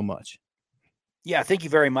 Thank you so much. Yeah, thank you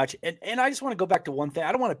very much. And I just want to go back to one thing.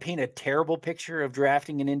 I don't want to paint a terrible picture of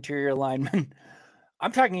drafting an interior lineman.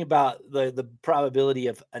 I'm talking about the probability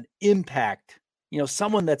of an impact.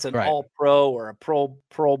 Someone that's an all-pro or a pro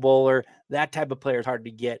bowler, that type of player is hard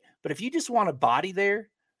to get. But if you just want a body there,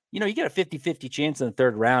 you get a 50-50 chance in the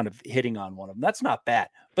 3rd round of hitting on one of them. That's not bad.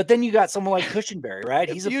 But then you got someone like Cushenberry, right?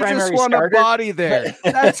 He's a primary starter. You just want a body there.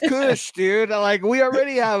 That's Cush, dude. Like, we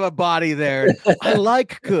already have a body there. I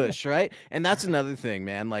like Cush, right? And that's another thing,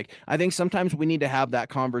 man. Like, I think sometimes we need to have that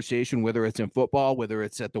conversation, whether it's in football, whether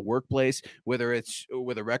it's at the workplace, whether it's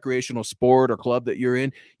with a recreational sport or club that you're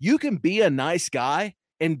in. You can be a nice guy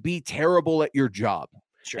and be terrible at your job.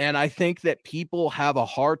 Sure. And I think that people have a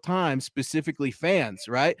hard time, specifically fans,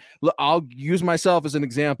 right? Look, I'll use myself as an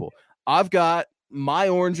example. I've got my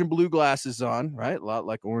orange and blue glasses on, right? A lot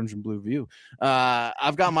like Orange and Blue View.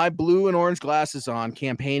 I've got my blue and orange glasses on,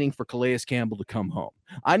 campaigning for Calais Campbell to come home.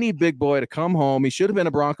 I need Big Boy to come home. He should have been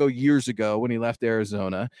a Bronco years ago when he left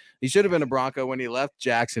Arizona. He should have been a Bronco when he left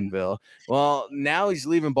Jacksonville. Well, now he's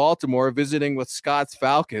leaving Baltimore, visiting with Scott's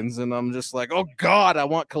Falcons, and I'm just like, oh, God, I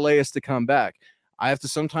want Calais to come back. I have to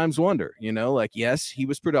sometimes wonder, yes, he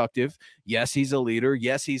was productive. Yes, he's a leader.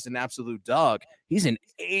 Yes, he's an absolute dog. He's an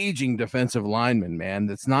aging defensive lineman, man.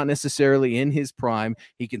 That's not necessarily in his prime.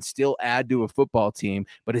 He can still add to a football team,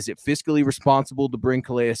 but is it fiscally responsible to bring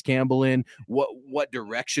Calais Campbell in? What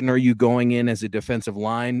direction are you going in as a defensive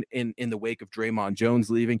line in the wake of Draymond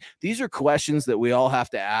Jones leaving? These are questions that we all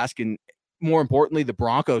have to ask, and more importantly, the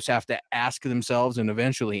Broncos have to ask themselves and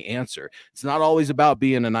eventually answer. It's not always about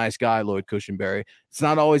being a nice guy, Lloyd Cushenberry. It's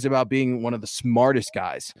not always about being one of the smartest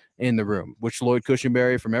guys in the room, which Lloyd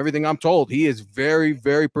Cushenberry, from everything I'm told, he is very,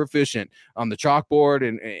 very proficient on the chalkboard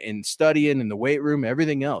and studying in the weight room,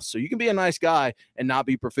 everything else. So you can be a nice guy and not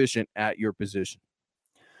be proficient at your position.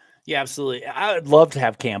 Yeah, absolutely. I would love to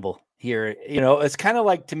have Campbell here. It's kind of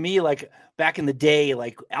like, to me, like back in the day,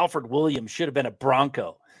 like Alfred Williams should have been a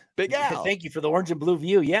Bronco. Big Al. Thank you for the Orange and Blue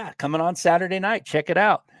View. Yeah, coming on Saturday night. Check it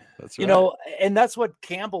out. That's right. And that's what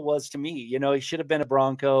Campbell was to me. He should have been a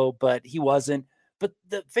Bronco, but he wasn't. But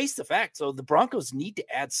face the fact, so the Broncos need to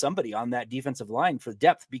add somebody on that defensive line for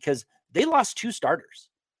depth, because they lost 2 starters.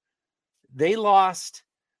 They lost,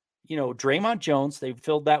 Draymond Jones. They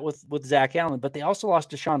filled that with Zach Allen, but they also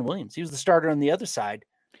lost Deshaun Williams. He was the starter on the other side.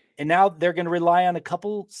 And now they're going to rely on a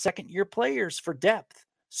couple second-year players for depth.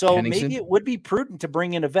 So Henningsen. Maybe it would be prudent to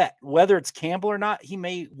bring in a vet, whether it's Campbell or not. He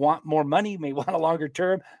may want more money, may want a longer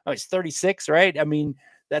term. Oh, he's 36, right? I mean,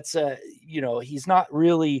 that's he's not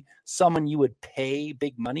really someone you would pay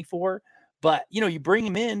big money for, but you bring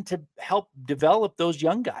him in to help develop those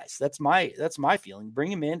young guys. That's my feeling. Bring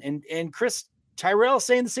him in, and Chris Tyrell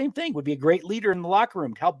saying the same thing, would be a great leader in the locker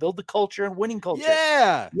room to help build the culture and winning culture.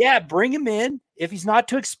 Yeah, bring him in. If he's not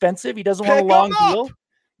too expensive, he doesn't want a long deal.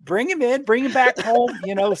 Bring him in, bring him back home,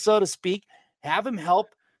 so to speak. Have him help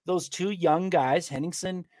those 2 young guys,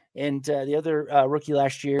 Henningsen and the other rookie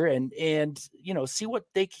last year, and see what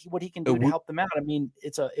he can do to help them out. I mean,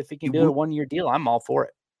 if he can do a 1-year deal, I'm all for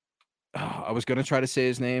it. I was going to try to say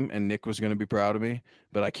his name, and Nick was going to be proud of me,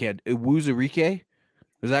 but I can't. Wuzurike?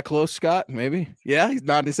 Is that close, Scott? Maybe. Yeah, he's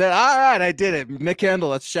nodding his head. All right, I did it. Nick Kendall,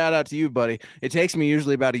 let's shout out to you, buddy. It takes me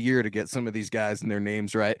usually about a year to get some of these guys and their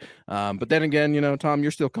names right. But then again, Tom,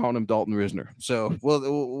 you're still calling him Dalton Risner. So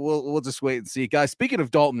we'll just wait and see. Guys, speaking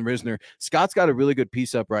of Dalton Risner, Scott's got a really good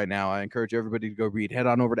piece up right now. I encourage everybody to go read. Head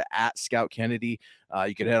on over to @ScoutKennedy.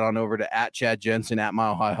 You can head on over to @Chad Jensen,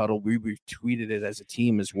 @Mile High Huddle. We retweeted it as a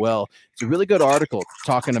team as well. It's a really good article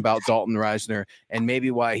talking about Dalton Risner and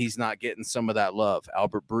maybe why he's not getting some of that love.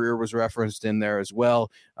 Albert Breer was referenced in there as well.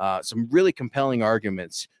 Some really compelling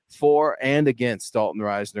arguments for and against Dalton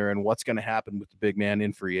Risner and what's going to happen with the big man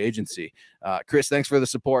in free agency. Chris, thanks for the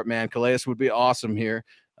support, man. Calais would be awesome here.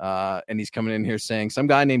 And he's coming in here saying some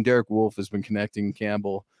guy named Derek Wolfe has been connecting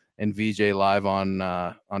Campbell and VJ live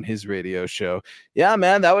on his radio show. Yeah,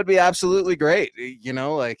 man, that would be absolutely great.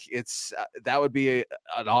 That would be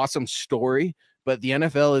an awesome story. But the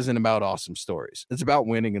NFL isn't about awesome stories. It's about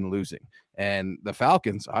winning and losing. And the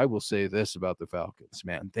Falcons, I will say this about the Falcons,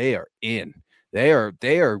 man, they are in. They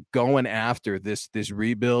are going after this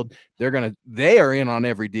rebuild. They are in on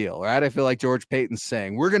every deal, right? I feel like George Payton's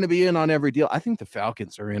saying we're going to be in on every deal. I think the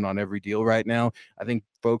Falcons are in on every deal right now. I think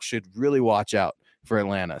folks should really watch out for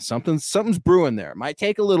Atlanta. Something's brewing there. It might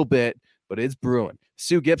take a little bit, but it's brewing.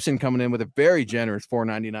 Sue Gibson coming in with a very generous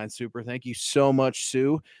 $4.99 super. Thank you so much,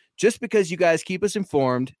 Sue. Just because you guys keep us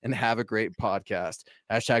informed and have a great podcast.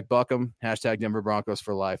 #Buckham, #Denver Broncos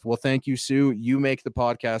for life. Well, thank you, Sue. You make the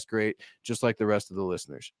podcast great, just like the rest of the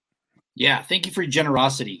listeners. Yeah, thank you for your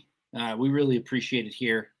generosity. We really appreciate it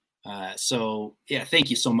here. Thank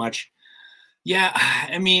you so much. Yeah,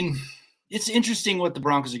 I mean, it's interesting what the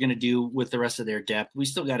Broncos are going to do with the rest of their depth. We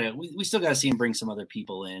still got to see him bring some other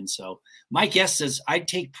people in. So my guess is I'd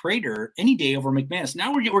take Prater any day over McManus.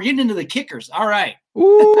 Now we're getting into the kickers. All right.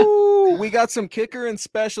 Ooh, we got some kicker and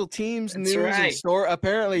special teams That's news right. in store.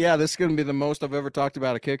 Apparently, yeah, this is going to be the most I've ever talked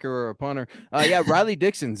about a kicker or a punter. Riley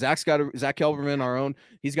Dixon, Zach Kelberman, our own.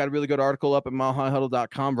 He's got a really good article up at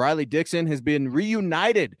milehighhuddle.com. Riley Dixon has been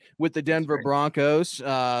reunited with the Denver Broncos.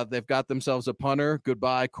 They've got themselves a punter.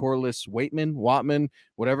 Goodbye, Corliss Wattman,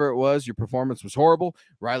 whatever it was. Your performance was horrible.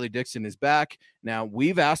 Riley Dixon is back. Now,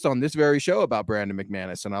 we've asked on this very show about Brandon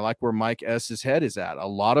McManus, and I like where Mike S.'s head is at. A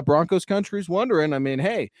lot of Broncos country is wondering, I mean,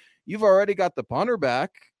 hey, you've already got the punter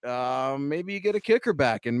back. Maybe you get a kicker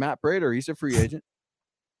back. And Matt Prater, he's a free agent.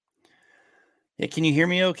 Yeah, can you hear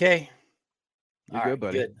me okay? You're good,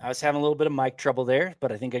 buddy. Good. I was having a little bit of mic trouble there,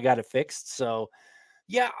 but I think I got it fixed. So,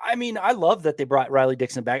 yeah, I mean, I love that they brought Riley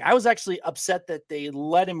Dixon back. I was actually upset that they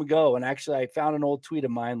let him go. And actually, I found an old tweet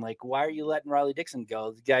of mine, like, why are you letting Riley Dixon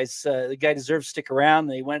go? The guy deserves to stick around.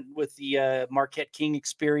 They went with the Marquette King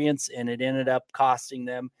experience, and it ended up costing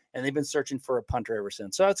them. And they've been searching for a punter ever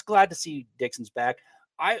since. So it's glad to see Dixon's back.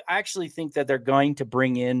 I actually think that they're going to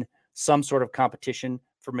bring in some sort of competition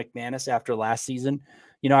for McManus after last season.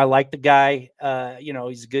 I like the guy.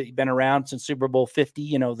 He's good. He's been around since Super Bowl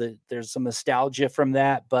 50. There's some nostalgia from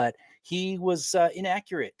that, but he was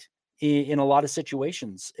inaccurate in a lot of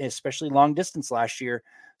situations, especially long distance last year.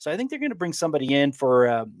 So I think they're going to bring somebody in for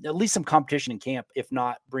at least some competition in camp, if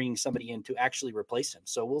not bringing somebody in to actually replace him.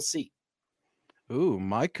 So we'll see. Ooh,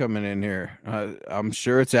 Mike coming in here. I'm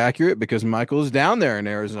sure it's accurate because Michael's down there in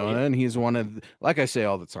Arizona, and he's one of, like I say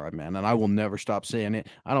all the time, man, and I will never stop saying it.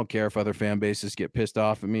 I don't care if other fan bases get pissed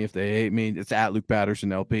off at me, if they hate me. It's at Luke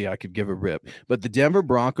Patterson LP. I could give a rip. But the Denver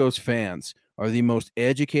Broncos fans are the most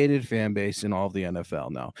educated fan base in all of the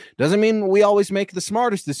NFL now. Doesn't mean we always make the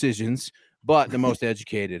smartest decisions, but the most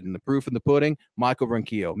educated. And the proof in the pudding, Michael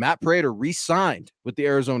Ronquillo. Matt Prater re-signed with the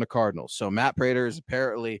Arizona Cardinals. So Matt Prater is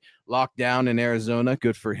apparently locked down in Arizona.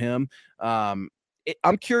 Good for him. I'm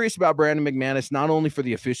curious about Brandon McManus, not only for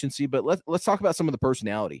the efficiency, but let's talk about some of the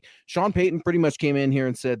personality. Sean Payton pretty much came in here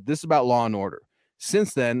and said, this is about law and order.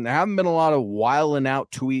 Since then, there haven't been a lot of wilding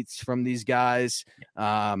out tweets from these guys.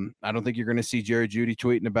 I don't think you're going to see Jerry Jeudy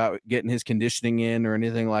tweeting about getting his conditioning in or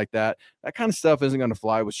anything like that. That kind of stuff isn't going to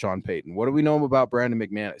fly with Sean Payton. What do we know about Brandon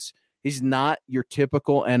McManus? He's not your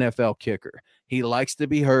typical NFL kicker. He likes to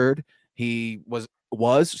be heard. He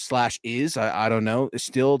was/is, I don't know,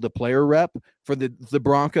 still the player rep for the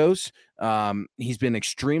Broncos. He's been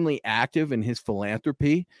extremely active in his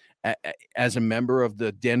philanthropy as a member of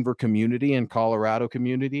the Denver community and Colorado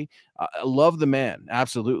community. I love the man,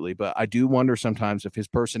 absolutely. But I do wonder sometimes if his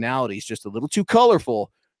personality is just a little too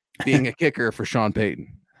colorful being a kicker for Sean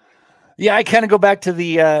Payton. Yeah, I kind of go back to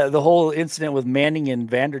the whole incident with Manning and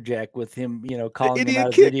Vanderjagt with him, calling him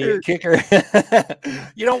out as idiot kicker.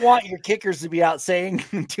 You don't want your kickers to be out saying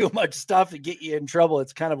too much stuff to get you in trouble.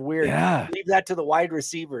 It's kind of weird. Yeah. Leave that to the wide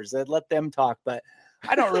receivers and let them talk. But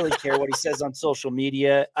I don't really care what he says on social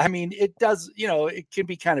media. I mean, it does, it can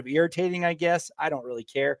be kind of irritating, I guess. I don't really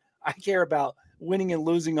care. I care about winning and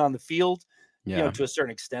losing on the field, to a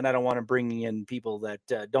certain extent. I don't want him bringing in people that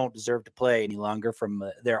don't deserve to play any longer from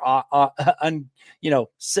their,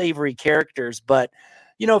 savory characters. But,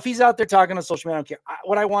 if he's out there talking on social media, I don't care.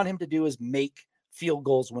 What I want him to do is make field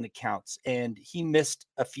goals when it counts. And he missed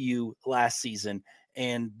a few last season.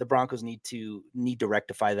 And the Broncos need to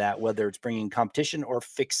rectify that, whether it's bringing competition or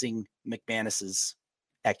fixing McManus's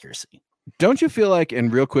accuracy. Don't you feel like,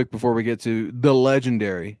 and real quick before we get to the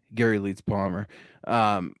legendary Gary Leeds Palmer,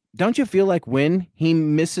 don't you feel like when he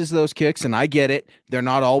misses those kicks, and I get it, they're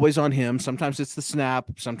not always on him. Sometimes it's the snap,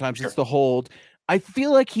 sometimes it's the hold. I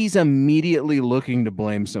feel like he's immediately looking to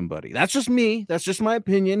blame somebody. That's just me. That's just my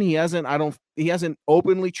opinion. He hasn't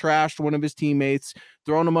openly trashed one of his teammates,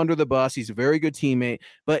 thrown him under the bus. He's a very good teammate,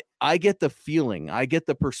 but I get the feeling, I get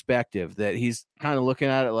the perspective that he's kind of looking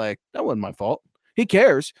at it like, that wasn't my fault. He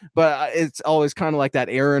cares, but it's always kind of like that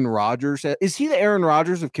Aaron Rodgers. Is he the Aaron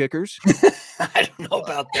Rodgers of kickers? I don't know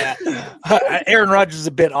about that. Aaron Rodgers is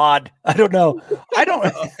a bit odd. I don't know. I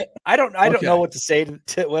don't know what to say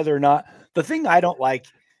to whether or not. The thing I don't like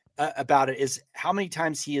about it is how many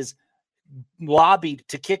times he is lobbied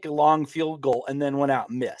to kick a long field goal and then went out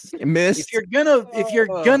and missed. If you're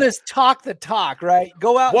gonna talk the talk, right?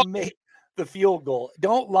 Go out and make the field goal.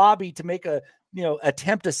 Don't lobby to make a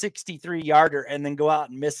attempt a 63-yarder and then go out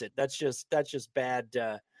and miss it. That's just bad.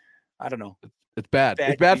 I don't know. It's bad.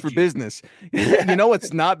 It's bad for business. You know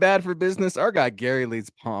what's not bad for business? Our guy Gary Leeds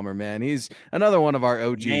Palmer, man. He's another one of our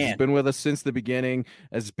OGs. He's been with us since the beginning,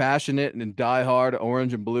 as passionate and diehard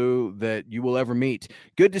orange and blue that you will ever meet.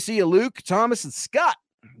 Good to see you, Luke, Thomas, and Scott.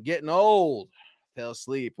 Getting old. Fell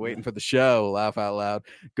asleep waiting for the show. Laugh out loud.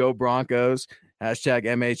 Go Broncos. Hashtag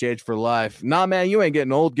MHH for life. Nah, man, you ain't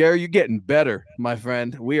getting old, Gary. You're getting better, my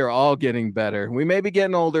friend. We are all getting better. We may be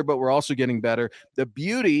getting older, but we're also getting better. The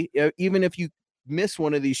beauty, even if you miss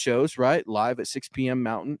one of these shows, right? Live at 6 p.m.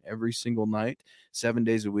 Mountain every single night, 7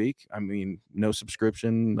 days a week. I mean, no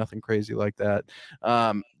subscription, nothing crazy like that.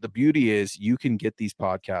 The beauty is you can get these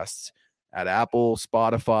podcasts at Apple,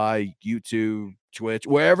 Spotify, YouTube, Twitch,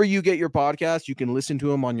 wherever you get your podcast, you can listen to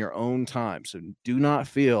them on your own time. So do not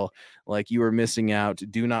feel like you are missing out.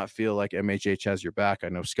 Do not feel like MHH has your back. I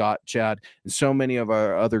know Scott, Chad, and so many of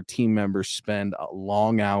our other team members spend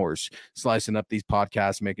long hours slicing up these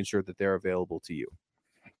podcasts, making sure that they're available to you.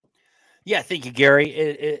 Yeah, thank you, Gary.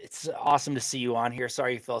 It's awesome to see you on here.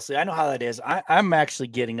 Sorry you fell asleep. I know how that is. I'm actually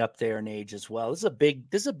getting up there in age as well. This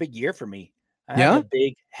is a big year for me. I have a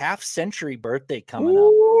big half-century birthday coming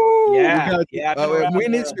up.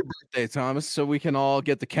 When is your birthday, Thomas? So we can all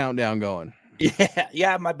get the countdown going.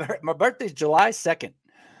 Yeah. My birthday's July 2nd.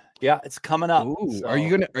 Yeah, it's coming up. So. Are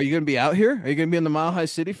you gonna be out here? Are you gonna be in the Mile High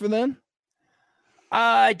City for then?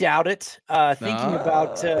 I doubt it. Thinking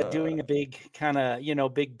about doing a big kind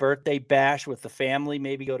of, big birthday bash with the family,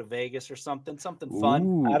 maybe go to Vegas or something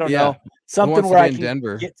fun. I don't know. Something where I can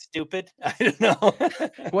Denver. Get stupid. I don't know.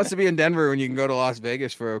 Who wants to be in Denver when you can go to Las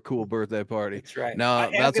Vegas for a cool birthday party? That's right. No,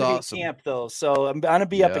 that's awesome. Be at camp though. So I'm going to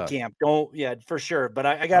be up at camp. For sure. But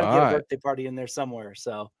I got to get a birthday party in there somewhere.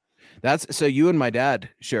 So so you and my dad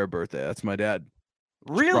share a birthday. That's my dad.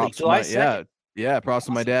 Really? July 2nd? Yeah, props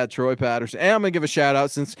to my dad, Troy Patterson. And I'm going to give a shout out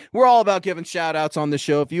since we're all about giving shout outs on the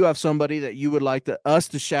show. If you have somebody that you would like us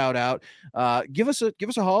to shout out, give us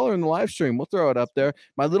a holler in the live stream. We'll throw it up there.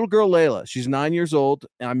 My little girl, Layla, she's 9 years old,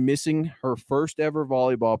 and I'm missing her first ever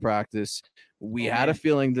volleyball practice. We had a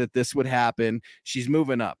feeling that this would happen. She's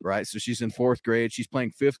moving up, right? So she's in 4th grade. She's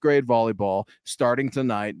playing 5th grade volleyball starting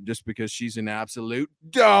tonight just because she's an absolute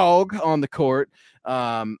dog on the court.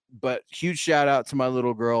 But huge shout out to my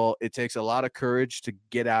little girl. It takes a lot of courage to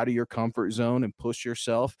get out of your comfort zone and push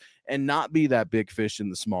yourself and not be that big fish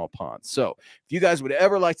in the small pond. So if you guys would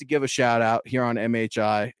ever like to give a shout out here on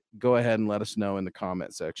MHI, go ahead and let us know in the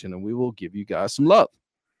comment section and we will give you guys some love.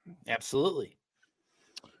 Absolutely.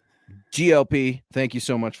 GLP, thank you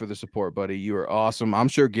so much for the support, buddy. You are awesome. I'm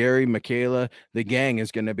sure Gary, Michaela, the gang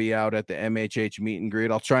is going to be out at the MHH meet and greet.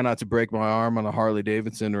 I'll try not to break my arm on a Harley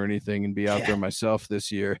Davidson or anything and be out there myself this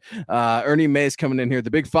year. Ernie May's coming in here.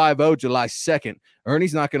 The big 5-0, July 2nd.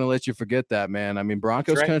 Ernie's not going to let you forget that, man. I mean,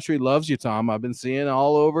 Broncos country loves you, Tom. I've been seeing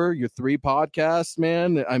all over your 3 podcasts,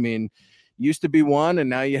 man. I mean, used to be 1 and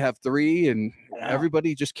now you have 3 and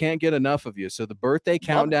everybody just can't get enough of you. So the birthday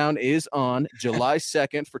countdown is on July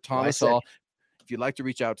 2nd for Thomas Hall. If you'd like to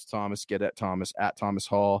reach out to Thomas, get at Thomas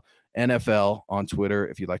Hall. NFL on Twitter.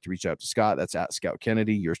 If you'd like to reach out to Scott, that's at Scout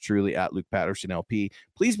Kennedy. Yours truly at Luke Patterson LP.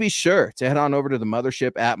 Please be sure to head on over to the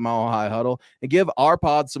mothership at Mile High Huddle and give our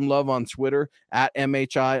pod some love on Twitter at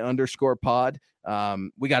MHI_pod.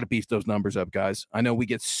 We got to beef those numbers up, guys. I know we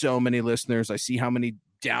get so many listeners. I see how many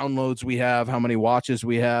downloads we have, how many watches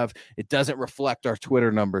we have. It doesn't reflect our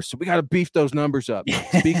Twitter numbers, so we got to beef those numbers up.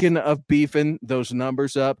 Speaking of beefing those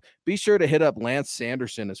numbers up, be sure to hit up Lance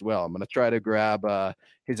Sanderson as well. I'm going to try to grab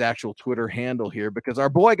his actual Twitter handle here because our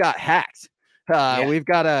boy got hacked. We've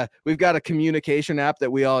got a communication app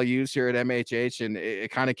that we all use here at MHH, and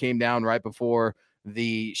it kind of came down right before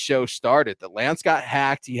the show started that Lance got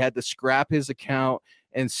hacked. He had to scrap his account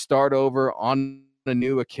and start over on a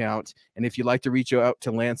new account. And if you'd like to reach out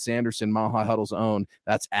to Lance Sanderson, Mile High Huddle's own,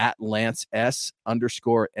 that's at Lance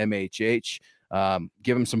S_MHH.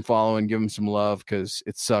 Give him some following, give him some love, because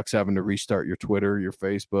it sucks having to restart your Twitter, your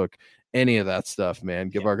Facebook, any of that stuff, man.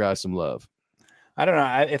 Give our guys some love. I don't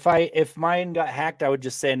know. If mine got hacked, I would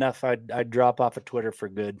just say enough. I'd drop off of Twitter for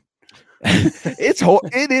good.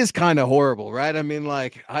 It is kind of horrible, right? I mean,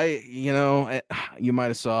 like you might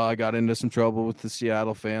have saw I got into some trouble with the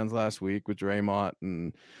Seattle fans last week with Draymond,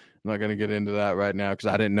 and I'm not going to get into that right now because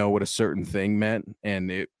I didn't know what a certain thing meant,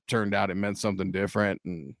 and it turned out it meant something different,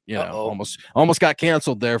 and almost got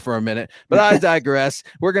canceled there for a minute. But I digress.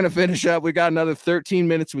 We're going to finish up. We got another 13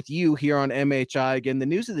 minutes with you here on MHI. Again, the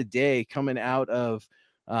news of the day coming out of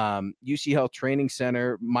UC Health Training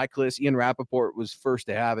Center. Mike Kliss, Ian Rappaport was first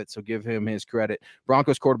to have it, so give him his credit.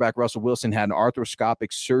 Broncos quarterback Russell Wilson had an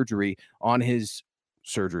arthroscopic surgery on his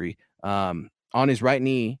right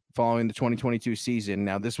knee following the 2022 season.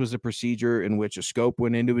 Now, this was a procedure in which a scope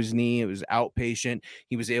went into his knee. It was outpatient.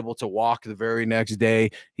 He was able to walk the very next day.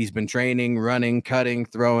 He's been training, running, cutting,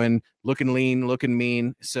 throwing, looking lean, looking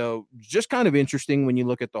mean. So just kind of interesting when you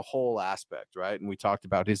look at the whole aspect, right? And we talked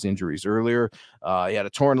about his injuries earlier. He had a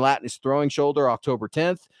torn lat in his throwing shoulder October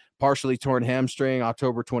 10th, partially torn hamstring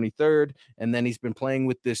October 23rd, and then he's been playing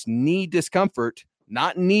with this knee discomfort,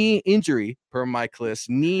 not knee injury per Mike Kliss,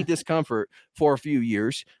 knee discomfort for a few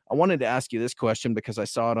years. I wanted to ask you this question because I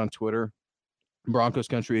saw it on Twitter. Broncos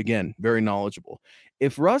country, again, very knowledgeable.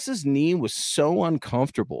 If Russ's knee was so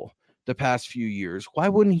uncomfortable the past few years, why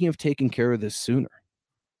wouldn't he have taken care of this sooner?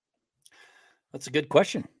 That's a good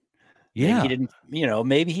question. Yeah. Maybe he didn't,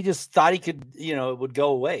 maybe he just thought he could, it would go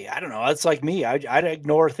away. I don't know. It's like me. I'd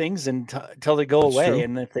ignore things until they go away. True.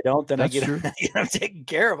 And if they don't, then I get them taken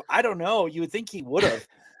care of. I don't know. You would think he would have.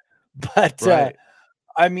 But, right.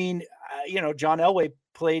 John Elway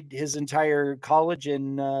played his entire college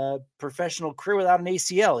and professional career without an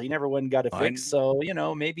ACL. He never went and got it fixed. So,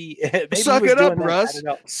 maybe suck it up, Russ.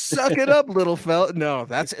 Suck it up, little fella. No,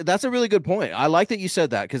 that's a really good point. I like that you said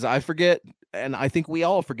that because I forget. And I think we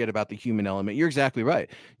all forget about the human element. You're exactly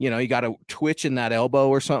right. You got a twitch in that elbow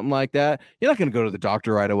or something like that. You're not going to go to the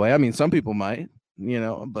doctor right away. I mean, some people might,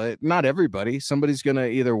 but not everybody. Somebody's going to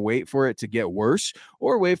either wait for it to get worse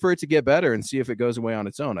or wait for it to get better and see if it goes away on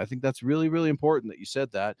its own. I think that's really, really important that you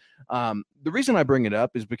said that. The reason I bring it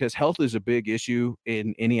up is because health is a big issue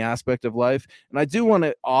in any aspect of life. And I do want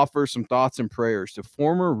to offer some thoughts and prayers to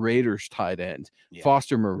former Raiders tight end,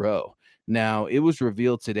 Foster Moreau. Now, it was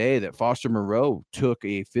revealed today that Foster Moreau took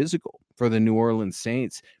a physical for the New Orleans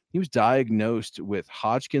Saints. He was diagnosed with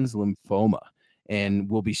Hodgkin's lymphoma and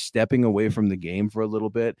will be stepping away from the game for a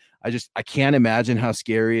little bit. I can't imagine how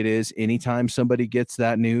scary it is anytime somebody gets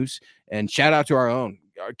that news. And shout out to our own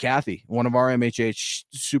Kathy, one of our MHH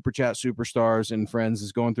Super Chat superstars and friends,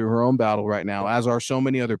 is going through her own battle right now, as are so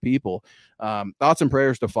many other people. Thoughts and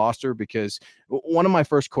prayers to Foster, because one of my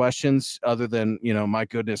first questions, other than, my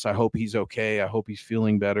goodness, I hope he's okay, I hope he's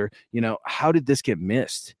feeling better, how did this get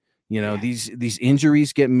missed? These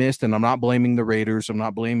injuries get missed, and I'm not blaming the Raiders. I'm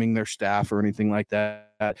not blaming their staff or anything like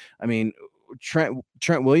that. I mean,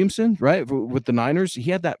 Trent Williamson, right, with the Niners,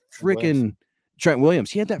 he had that freaking Trent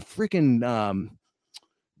Williams. He had that freaking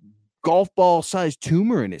golf ball sized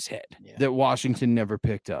tumor in his head that Washington never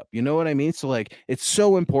picked up. You know what I mean? So it's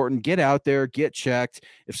so important. Get out there, get checked.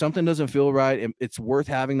 If something doesn't feel right, it's worth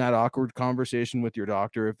having that awkward conversation with your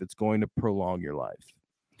doctor if it's going to prolong your life.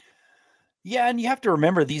 Yeah, and you have to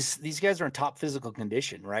remember these guys are in top physical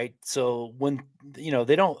condition, right? So when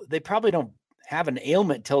they probably don't have an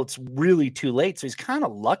ailment till it's really too late. So he's kind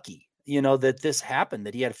of lucky, that this happened,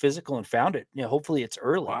 that he had a physical and found it. Hopefully it's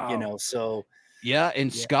early. Wow. So yeah,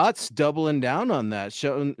 and Scott's doubling down on that,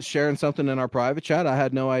 sharing something in our private chat. I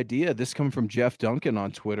had no idea. This coming from Jeff Duncan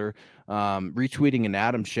on Twitter, retweeting an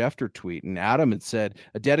Adam Schefter tweet. And Adam had said,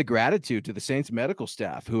 a debt of gratitude to the Saints medical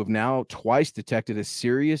staff who have now twice detected a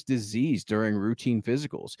serious disease during routine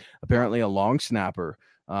physicals. Apparently a long snapper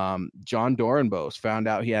John Dorenbos found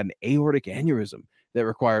out he had an aortic aneurysm that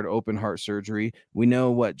required open heart surgery. We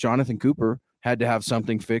know what Jonathan Cooper had to have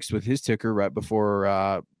something fixed with his ticker right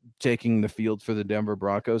before taking the field for the Denver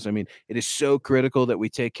Broncos. I mean, it is so critical that we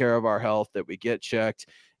take care of our health, that we get checked.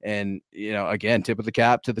 And, again, tip of the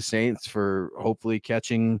cap to the Saints for hopefully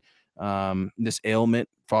catching this ailment,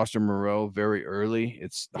 Foster Moreau, very early.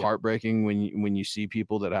 It's heartbreaking when you see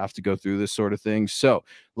people that have to go through this sort of thing. So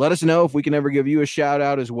let us know if we can ever give you a shout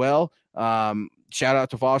out as well. Shout out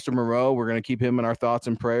to Foster Moreau. We're going to keep him in our thoughts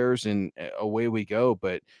and prayers, and away we go.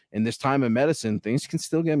 But in this time of medicine, things can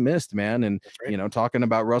still get missed, man. And, talking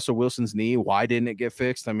about Russell Wilson's knee, why didn't it get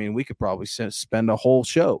fixed? I mean, we could probably spend a whole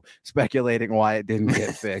show speculating why it didn't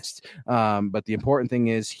get fixed. But the important thing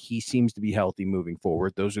is he seems to be healthy moving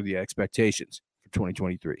forward. Those are the expectations for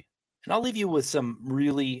 2023. And I'll leave you with some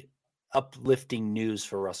really uplifting news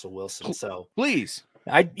for Russell Wilson. So please.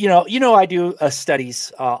 I do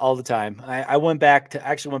studies all the time. I went back to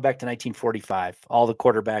 1945. All the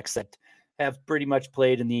quarterbacks that have pretty much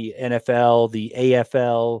played in the NFL, the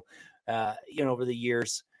AFL, over the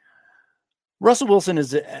years. Russell Wilson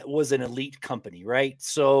was an elite company, right?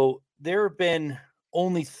 So there have been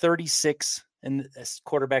only 36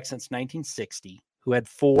 quarterbacks since 1960 who had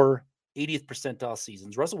 4 80th percentile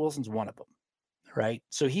seasons. Russell Wilson's one of them, right?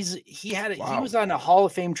 So he was on a Hall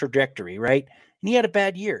of Fame trajectory, right? And he had a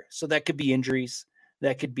bad year. So that could be injuries.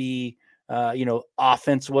 That could be,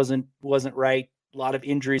 offense wasn't right. A lot of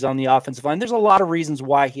injuries on the offensive line. There's a lot of reasons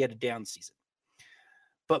why he had a down season.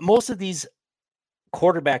 But most of these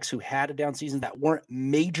quarterbacks who had a down season that weren't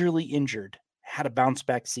majorly injured had a bounce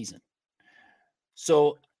back season.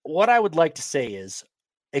 So what I would like to say is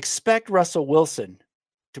expect Russell Wilson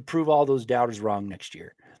to prove all those doubters wrong next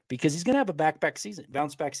year, because he's going to have a bounce back season.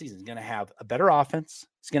 He's going to have a better offense.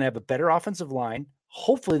 He's going to have a better offensive line.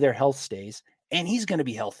 Hopefully their health stays, and he's going to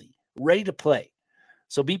be healthy, ready to play.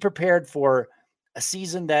 So be prepared for a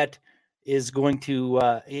season that is going to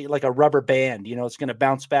like a rubber band. It's going to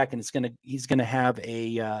bounce back, and he's going to have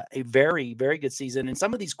a very, very good season. And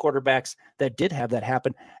some of these quarterbacks that did have that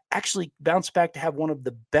happen actually bounced back to have one of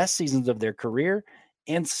the best seasons of their career,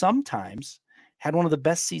 and sometimes had one of the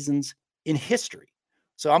best seasons in history.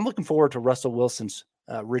 So I'm looking forward to Russell Wilson's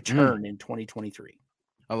return in 2023.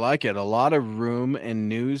 I like it. A lot of room and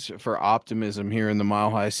news for optimism here in the Mile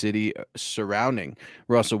High City surrounding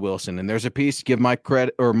Russell Wilson. And there's a piece, give Mike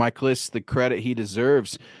Liss the credit he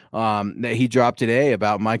deserves, that he dropped today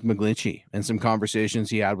about Mike McGlinchey and some conversations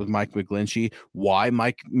he had with Mike McGlinchey, why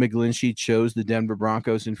Mike McGlinchey chose the Denver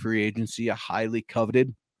Broncos in free agency, a highly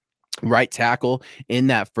coveted right tackle in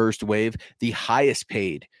that first wave, the highest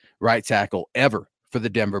paid right tackle ever for the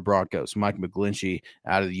Denver Broncos, Mike McGlinchey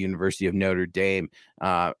out of the University of Notre Dame.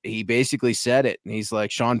 He basically said it. And he's like,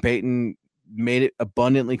 Sean Payton made it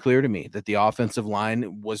abundantly clear to me that the offensive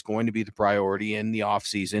line was going to be the priority in the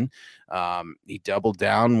offseason. He doubled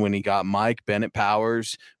down when he got Mike Bennett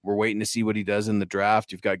Powers. We're waiting to see what he does in the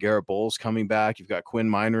draft. You've got Garrett Bowles coming back. You've got Quinn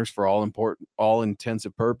Miners, for all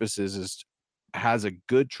intensive purposes, has a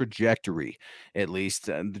good trajectory, at least.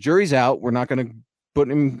 The jury's out. We're not going to put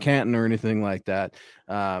him in Canton or anything like that.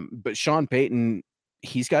 But Sean Payton,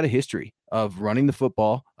 he's got a history of running the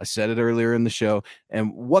football. I said it earlier in the show.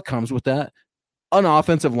 And what comes with that? An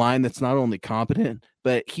offensive line that's not only competent,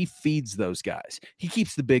 but he feeds those guys. He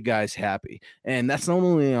keeps the big guys happy. And that's not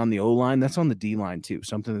only on the O-line, that's on the D-line too.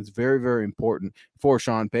 Something that's very, very important for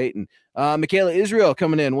Sean Payton. Michaela Israel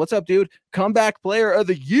coming in. What's up, dude? Comeback player of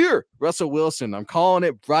the year, Russell Wilson. I'm calling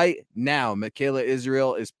it right now. Michaela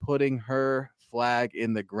Israel is putting her flag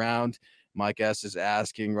in the ground. Mike S is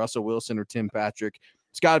asking Russell Wilson or Tim Patrick.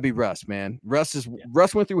 It's got to be Russ, man. Russ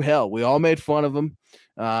went through hell. We all made fun of him.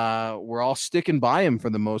 We're all sticking by him for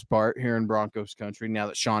the most part here in Broncos country now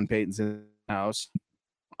that Sean Payton's in the house.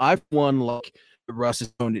 I've won like Russ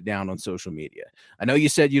has toned it down on social media. I know you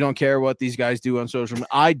said you don't care what these guys do on social media.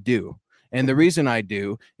 I do. And the reason I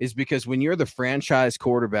do is because when you're the franchise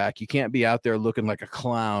quarterback, you can't be out there looking like a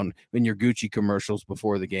clown in your Gucci commercials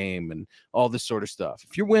before the game and all this sort of stuff.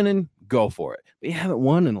 If you're winning, go for it. But you haven't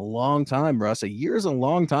won in a long time, Russ. A year is a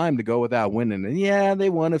long time to go without winning. And yeah, they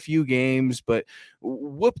won a few games, but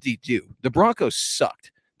whoop-de-doo. The Broncos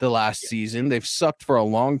sucked the last season. They've sucked for a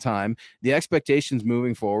long time. The expectations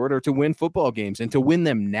moving forward are to win football games and to win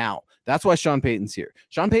them now. That's why Sean Payton's here.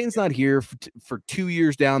 Sean Payton's not here for 2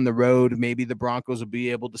 years down the road. Maybe the Broncos will be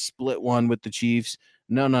able to split one with the Chiefs.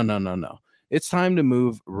 No. It's time to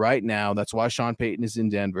move right now. That's why Sean Payton is in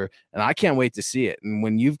Denver, and I can't wait to see it. And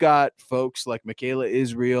when you've got folks like Michaela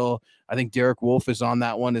Israel, I think Derek Wolfe is on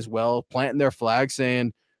that one as well, planting their flag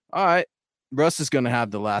saying, all right, Russ is going to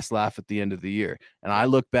have the last laugh at the end of the year. And I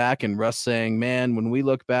look back and Russ saying, man, when we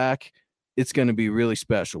look back, it's going to be really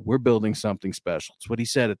special. We're building something special. It's what he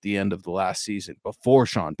said at the end of the last season before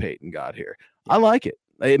Sean Payton got here. I like it.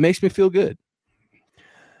 It makes me feel good.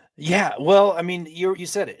 Yeah, well, I mean, you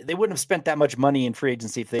said it. They wouldn't have spent that much money in free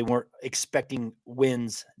agency if they weren't expecting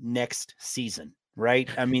wins next season, right?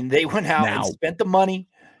 I mean, they went out and spent the money,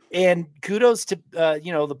 and kudos to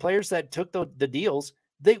the players that took the deals.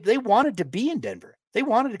 They wanted to be in Denver. They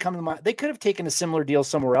wanted to come to they could have taken a similar deal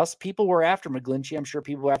somewhere else. People were after McGlinchey. I'm sure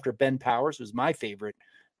people were after Ben Powers, who's my favorite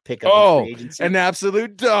pickup in free agency. An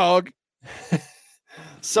absolute dog.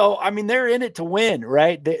 So, I mean, they're in it to win,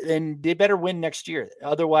 right? And they better win next year.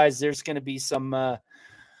 Otherwise, there's going to be some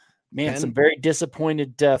some very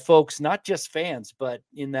disappointed folks, not just fans, but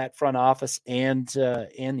in that front office and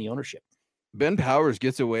the ownership. Ben Powers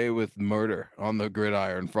gets away with murder on the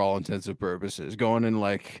gridiron for all intensive purposes, going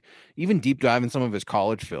in even deep diving some of his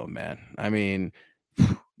college film, man. I mean,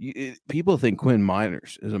 people think Quinn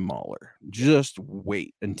Miners is a mauler. Just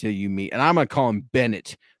wait until you meet. And I'm going to call him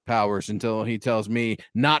Bennett Powers until he tells me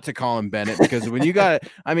not to call him Bennett, because when you got,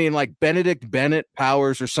 like Benedict Bennett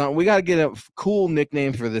Powers or something, we got to get a cool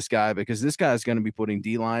nickname for this guy, because this guy is going to be putting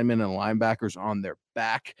D linemen and linebackers on their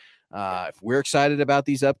back. If we're excited about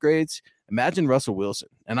these upgrades, imagine Russell Wilson.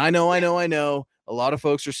 And I know a lot of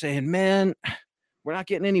folks are saying, man, we're not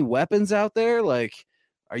getting any weapons out there. Like,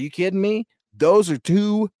 are you kidding me? Those are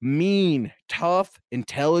two mean, tough,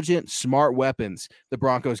 intelligent, smart weapons the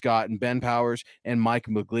Broncos got in Ben Powers and Mike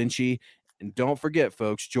McGlinchey. And don't forget,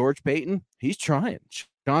 folks, George Payton, he's trying.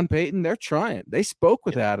 Sean Payton, they're trying. They spoke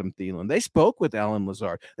with Adam Thielen. They spoke with Alan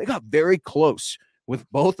Lazard. They got very close with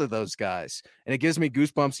both of those guys. And it gives me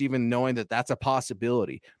goosebumps even knowing that that's a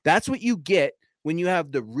possibility. That's what you get when you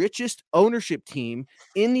have the richest ownership team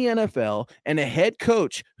in the NFL and a head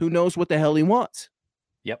coach who knows what the hell he wants.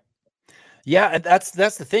 Yeah, that's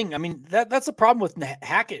the thing. I mean, that's the problem with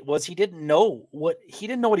Hackett was he didn't know what he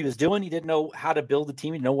was doing. He didn't know how to build a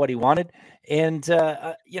team. He didn't know what he wanted. And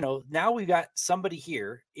now we've got somebody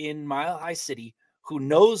here in Mile High City who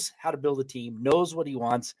knows how to build a team, knows what he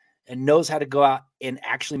wants, and knows how to go out and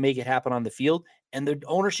actually make it happen on the field. And the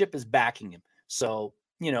ownership is backing him. So,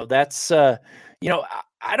 that's I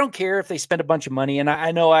don't care if they spend a bunch of money. And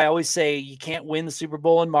I know I always say you can't win the Super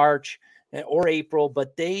Bowl in March or April,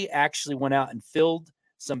 but they actually went out and filled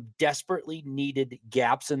some desperately needed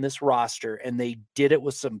gaps in this roster, and they did it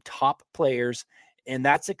with some top players, and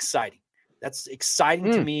that's exciting. That's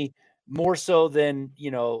exciting to me, more so than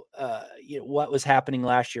what was happening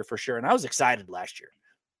last year for sure. And I was excited last year,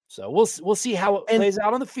 so we'll see how it plays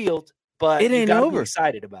out on the field. But it ain't over. Be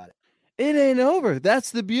excited about it. It ain't over.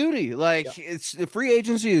 That's the beauty. It's the free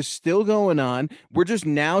agency is still going on. We're just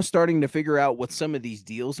now starting to figure out what some of these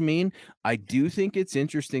deals mean. I do think it's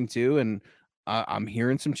interesting too. And I'm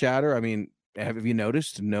hearing some chatter. I mean, have you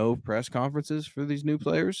noticed no press conferences for these new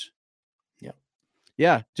players?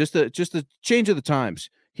 Yeah. Just a change of the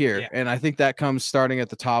times here. Yeah. And I think that comes starting at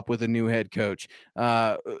the top with a new head coach.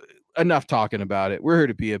 Enough talking about it. We're here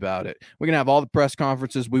to be about it. We're going to have all the press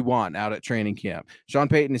conferences we want out at training camp. Sean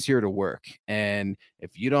Payton is here to work. And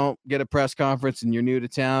if you don't get a press conference and you're new to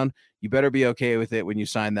town, you better be okay with it when you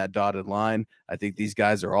sign that dotted line. I think these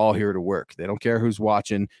guys are all here to work. They don't care who's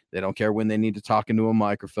watching. They don't care when they need to talk into a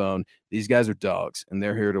microphone. These guys are dogs, and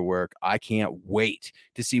they're here to work. I can't wait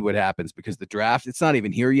to see what happens, because the draft, it's not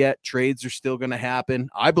even here yet. Trades are still going to happen.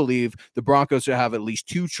 I believe the Broncos will have at least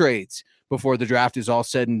 2 trades before the draft is all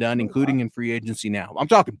said and done, including in free agency now. I'm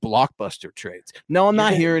talking blockbuster trades. No, I'm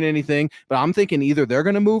not hearing anything, but I'm thinking either they're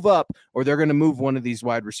going to move up or they're going to move one of these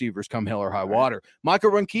wide receivers come hell or high water.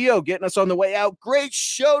 Michael Ronquillo getting us on the way out. Great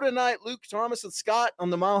show tonight. Luke, Thomas, and Scott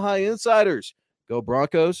on the Mile High Insiders. Go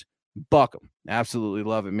Broncos. Buck them. Absolutely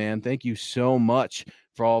love it, man. Thank you so much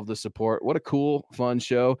for all of the support. What a cool, fun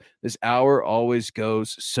show. This hour always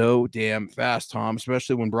goes so damn fast, Tom,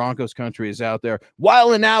 especially when Broncos country is out there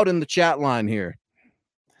wilding out in the chat line here.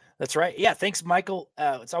 That's right. Yeah. Thanks, Michael.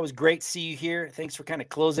 It's always great to see you here. Thanks for kind of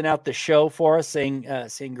closing out the show for us, saying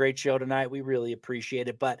great show tonight. We really appreciate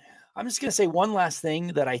it. But I'm just going to say one last thing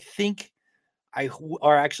that I think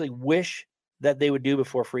or actually wish that they would do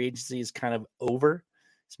before free agency is kind of over.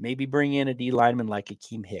 Is maybe bring in a D lineman like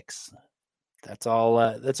Akeem Hicks. That's all.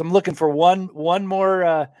 I'm looking for one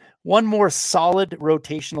more solid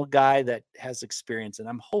rotational guy that has experience, and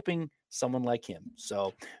I'm hoping someone like him.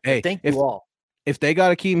 So, thank you all. if they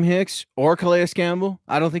got Akeem Hicks or Calais Campbell,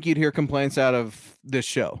 I don't think you'd hear complaints out of this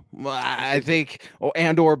show. I think,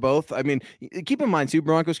 or both. I mean, keep in mind too,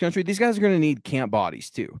 Broncos country, these guys are going to need camp bodies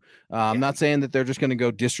too. I'm not saying that they're just going to go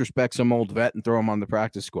disrespect some old vet and throw him on the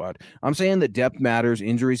practice squad. I'm saying that depth matters,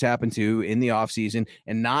 injuries happen too in the offseason,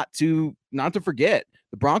 and not to forget,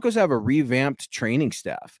 the Broncos have a revamped training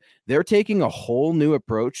staff. They're taking a whole new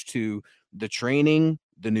approach to the training,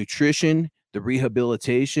 the nutrition, the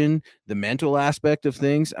rehabilitation, the mental aspect of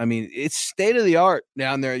things. I mean, it's state of the art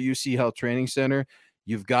down there at UC Health Training Center.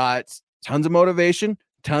 You've got tons of motivation,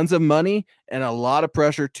 tons of money, and a lot of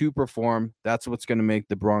pressure to perform. That's what's going to make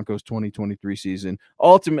the Broncos 2023 season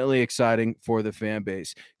ultimately exciting for the fan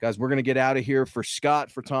base. Guys, we're going to get out of here. For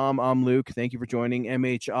Scott, for Tom, I'm Luke. Thank you for joining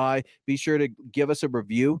MHI. Be sure to give us a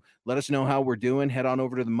review. Let us know how we're doing. Head on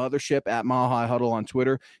over to the mothership at Mile High Huddle on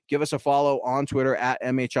Twitter. Give us a follow on Twitter at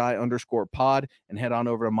MHI_pod, and head on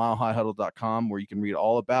over to milehighhuddle.com where you can read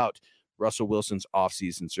all about Russell Wilson's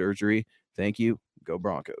offseason surgery. Thank you. Go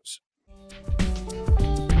Broncos.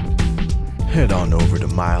 Head on over to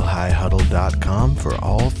milehighhuddle.com for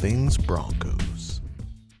all things Broncos.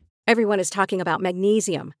 Everyone is talking about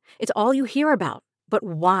magnesium. It's all you hear about. But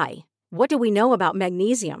why? What do we know about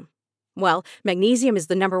magnesium? Well, magnesium is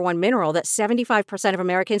the number one mineral that 75% of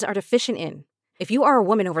Americans are deficient in. If you are a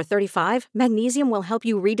woman over 35, magnesium will help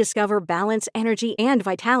you rediscover balance, energy, and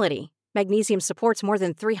vitality. Magnesium supports more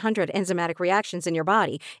than 300 enzymatic reactions in your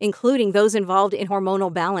body, including those involved in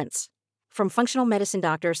hormonal balance. From functional medicine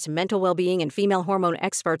doctors to mental well-being and female hormone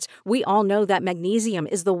experts, we all know that magnesium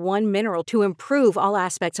is the one mineral to improve all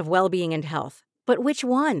aspects of well-being and health. But which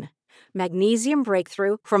one? Magnesium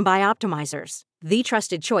Breakthrough from Bioptimizers, the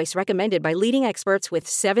trusted choice recommended by leading experts with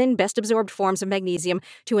 7 best-absorbed forms of magnesium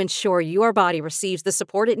to ensure your body receives the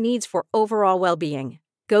support it needs for overall well-being.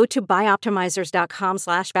 Go to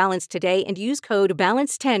bioptimizers.com/balance today and use code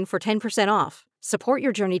BALANCE10 for 10% off. Support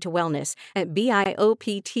your journey to wellness at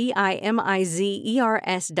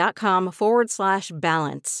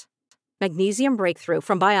bioptimizers.com/balance. Magnesium Breakthrough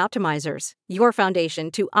from Bioptimizers, your foundation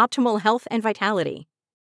to optimal health and vitality.